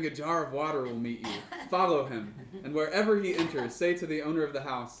man carrying a jar of water will meet you. Follow him. And wherever he enters, say to the owner of the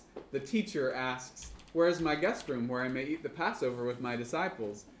house, 'The teacher asks, where is my guest room where I may eat the Passover with my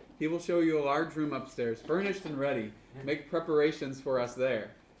disciples?' He will show you a large room upstairs, furnished and ready. Make preparations for us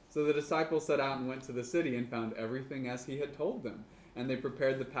there." So the disciples set out and went to the city and found everything as he had told them. And they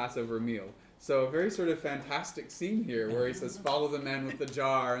prepared the Passover meal. So a very sort of fantastic scene here where he says, follow the man with the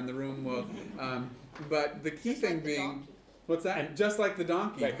jar and the room will... but the key thing being... What's that? And- just like the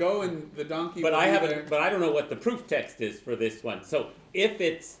donkey. Right. Go and the donkey But will I be haven't. there. But I don't know what the proof text is for this one. So if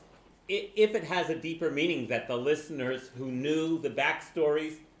it has a deeper meaning that the listeners who knew the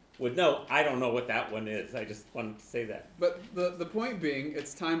backstories would know, I don't know what that one is. I just wanted to say that. But the point being,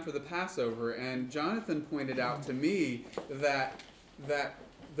 it's time for the Passover, and Jonathan pointed out to me that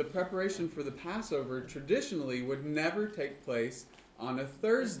the preparation for the Passover traditionally would never take place on a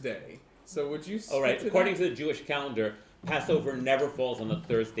Thursday. So would you speak All right. to According that? to the Jewish calendar, Passover never falls on a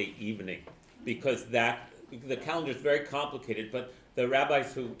Thursday evening because the calendar is very complicated. But the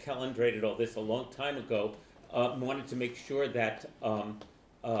rabbis who calendared all this a long time ago wanted to make sure that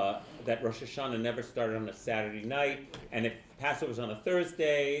that Rosh Hashanah never started on a Saturday night, and if Passover is on a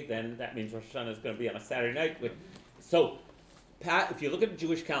Thursday, then that means Rosh Hashanah is going to be on a Saturday night. So, if you look at the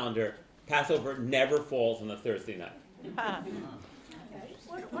Jewish calendar, Passover never falls on a Thursday night.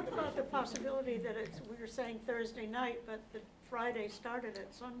 What about the possibility that we were saying Thursday night, but the Friday started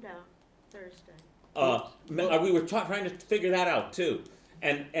at sundown Thursday? We were trying to figure that out too,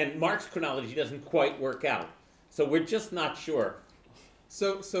 and Mark's chronology doesn't quite work out, so we're just not sure.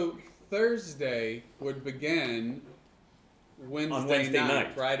 So Thursday would begin On Wednesday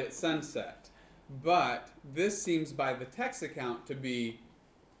night. right at sunset. But this seems by the text account to be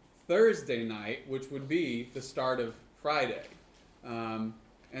Thursday night, which would be the start of Friday.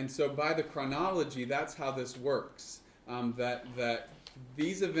 And so by the chronology, that's how this works. That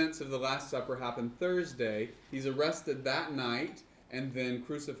these events of the Last Supper happen Thursday. He's arrested that night and then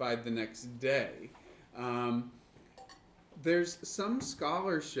crucified the next day. There's some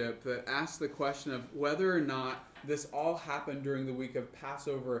scholarship that asks the question of whether or not this all happened during the week of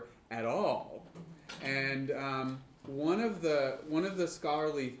Passover at all. And one of the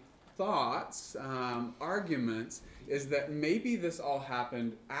scholarly thoughts, arguments, is that maybe this all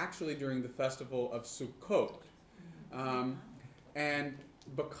happened actually during the festival of Sukkot. And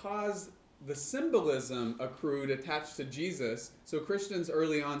because the symbolism accrued attached to Jesus, so Christians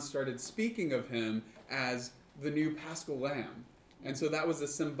early on started speaking of him as the new Paschal Lamb. And so that was a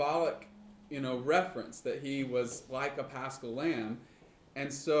symbolic, reference that he was like a Paschal Lamb.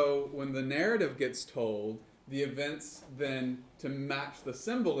 And so when the narrative gets told, the events then, to match the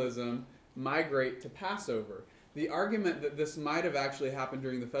symbolism, migrate to Passover. The argument that this might have actually happened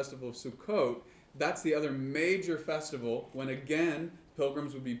during the festival of Sukkot, that's the other major festival when again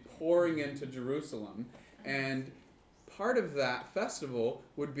pilgrims would be pouring into Jerusalem. And part of that festival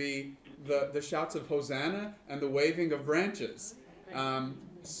would be the shouts of Hosanna and the waving of branches.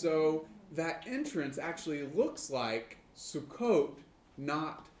 So that entrance actually looks like Sukkot,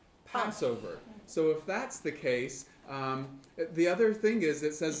 not Passover. So if that's the case, the other thing is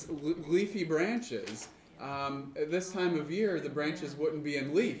it says leafy branches. At this time of year, the branches wouldn't be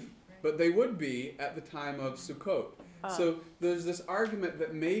in leaf, but they would be at the time of Sukkot. So there's this argument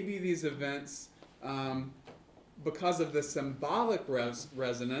that maybe these events, because of the symbolic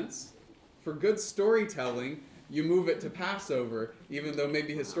resonance, for good storytelling, you move it to Passover, even though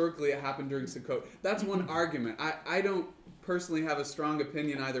maybe historically it happened during Sukkot. That's one argument. I don't personally have a strong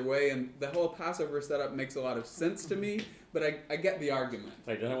opinion either way, and the whole Passover setup makes a lot of sense to me, but I get the argument.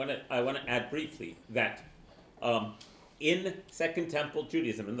 Right, and I want to add briefly that in Second Temple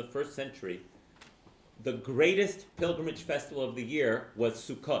Judaism in the 1st century, the greatest pilgrimage festival of the year was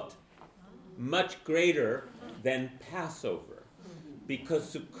Sukkot, much greater than Passover,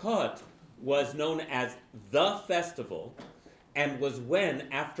 because Sukkot was known as the festival, and was when,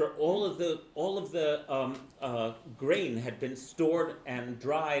 after all of the grain had been stored and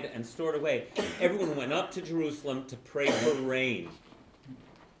dried and stored away, everyone went up to Jerusalem to pray for rain.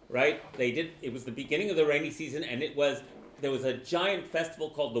 Right? It was the beginning of the rainy season, and there was a giant festival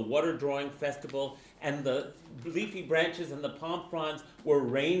called the Water Drawing Festival, and the leafy branches and the palm fronds were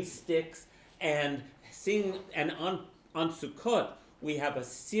rain sticks, and on Sukkot, we have a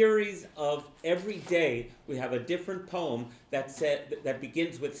series of, every day, we have a different poem that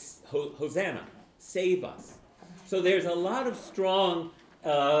begins with Hosanna, save us. So there's a lot of strong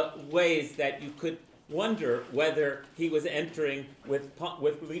ways that you could wonder whether he was entering with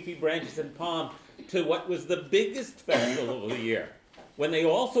leafy branches and palm to what was the biggest festival of the year, when they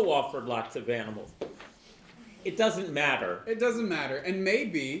also offered lots of animals. It doesn't matter. It doesn't matter. And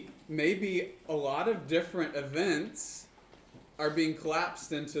maybe a lot of different events are being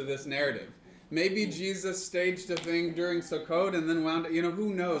collapsed into this narrative. Maybe Jesus staged a thing during Sukkot and then wound up,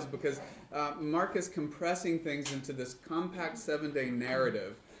 who knows, because Mark is compressing things into this compact 7-day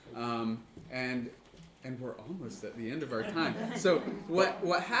narrative. And we're almost at the end of our time. So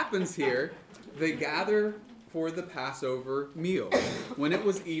what happens here, they gather for the Passover meal. When it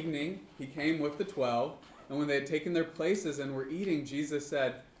was evening, he came with the 12, and when they had taken their places and were eating, Jesus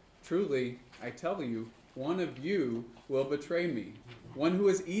said, "Truly, I tell you, one of you will betray me, one who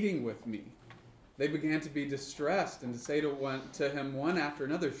is eating with me." They began to be distressed and to say to him one after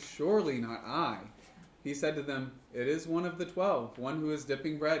another, "Surely not I." He said to them, "It is one of the 12, one who is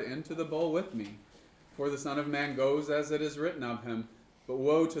dipping bread into the bowl with me. For the Son of Man goes as it is written of him, but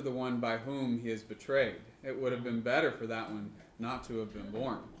woe to the one by whom he is betrayed. It would have been better for that one not to have been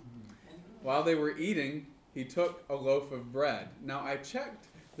born." While they were eating, he took a loaf of bread. Now I checked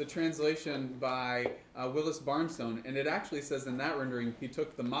the translation by Willis Barnstone, and it actually says in that rendering, he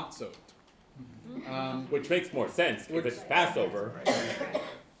took the matzot. Which makes more sense if it's Passover.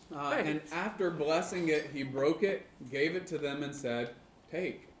 And after blessing it, he broke it, gave it to them, and said,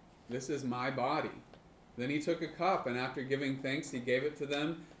 "Take, this is my body." Then he took a cup, and after giving thanks, he gave it to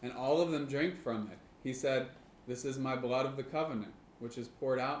them, and all of them drank from it. He said, "This is my blood of the covenant, which is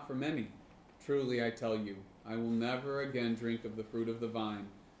poured out for many. Truly I tell you, I will never again drink of the fruit of the vine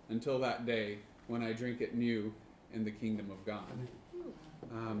until that day when I drink it new in the kingdom of God."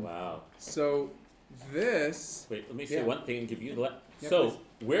 Wow. So this... Wait, let me say one thing and give you the... Yeah, So, please.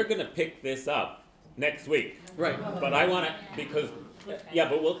 we're going to pick this up next week. Right. But I want to, because... Yeah,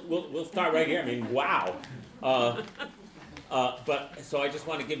 but we'll start right here. I mean, wow. But, so I just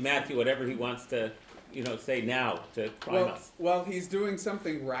want to give Matthew whatever he wants to, say now to prime us. Well, he's doing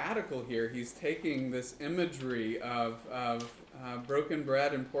something radical here. He's taking this imagery of broken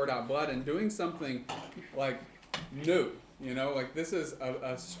bread and poured out blood and doing something like new. This is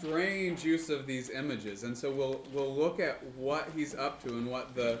a strange use of these images. And so we'll look at what he's up to and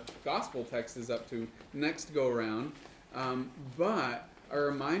what the gospel text is up to next go around. But a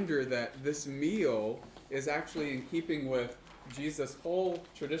reminder that this meal is actually in keeping with Jesus' whole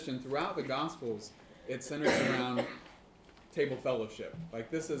tradition throughout the Gospels. It centers around table fellowship.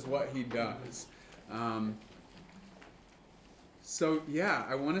 This is what he does. So yeah,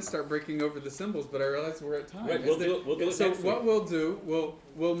 I want to start breaking over the symbols, but I realize we're at time. Right, we'll do it so next what week. we'll do,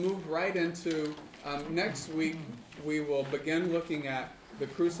 we'll move right into next week. We will begin looking at the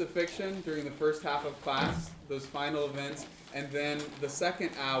crucifixion during the first half of class, those final events, and then the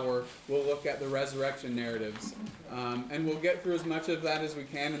second hour we'll look at the resurrection narratives, and we'll get through as much of that as we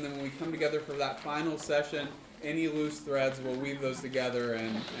can. And then when we come together for that final session, any loose threads, we'll weave those together,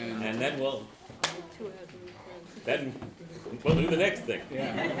 and then we'll do the next thing.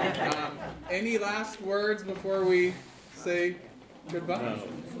 Yeah. Any last words before we say goodbye? No.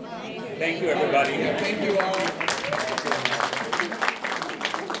 Thank you, everybody. Yeah, thank you all.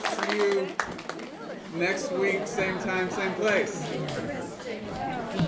 See you next week, same time, same place.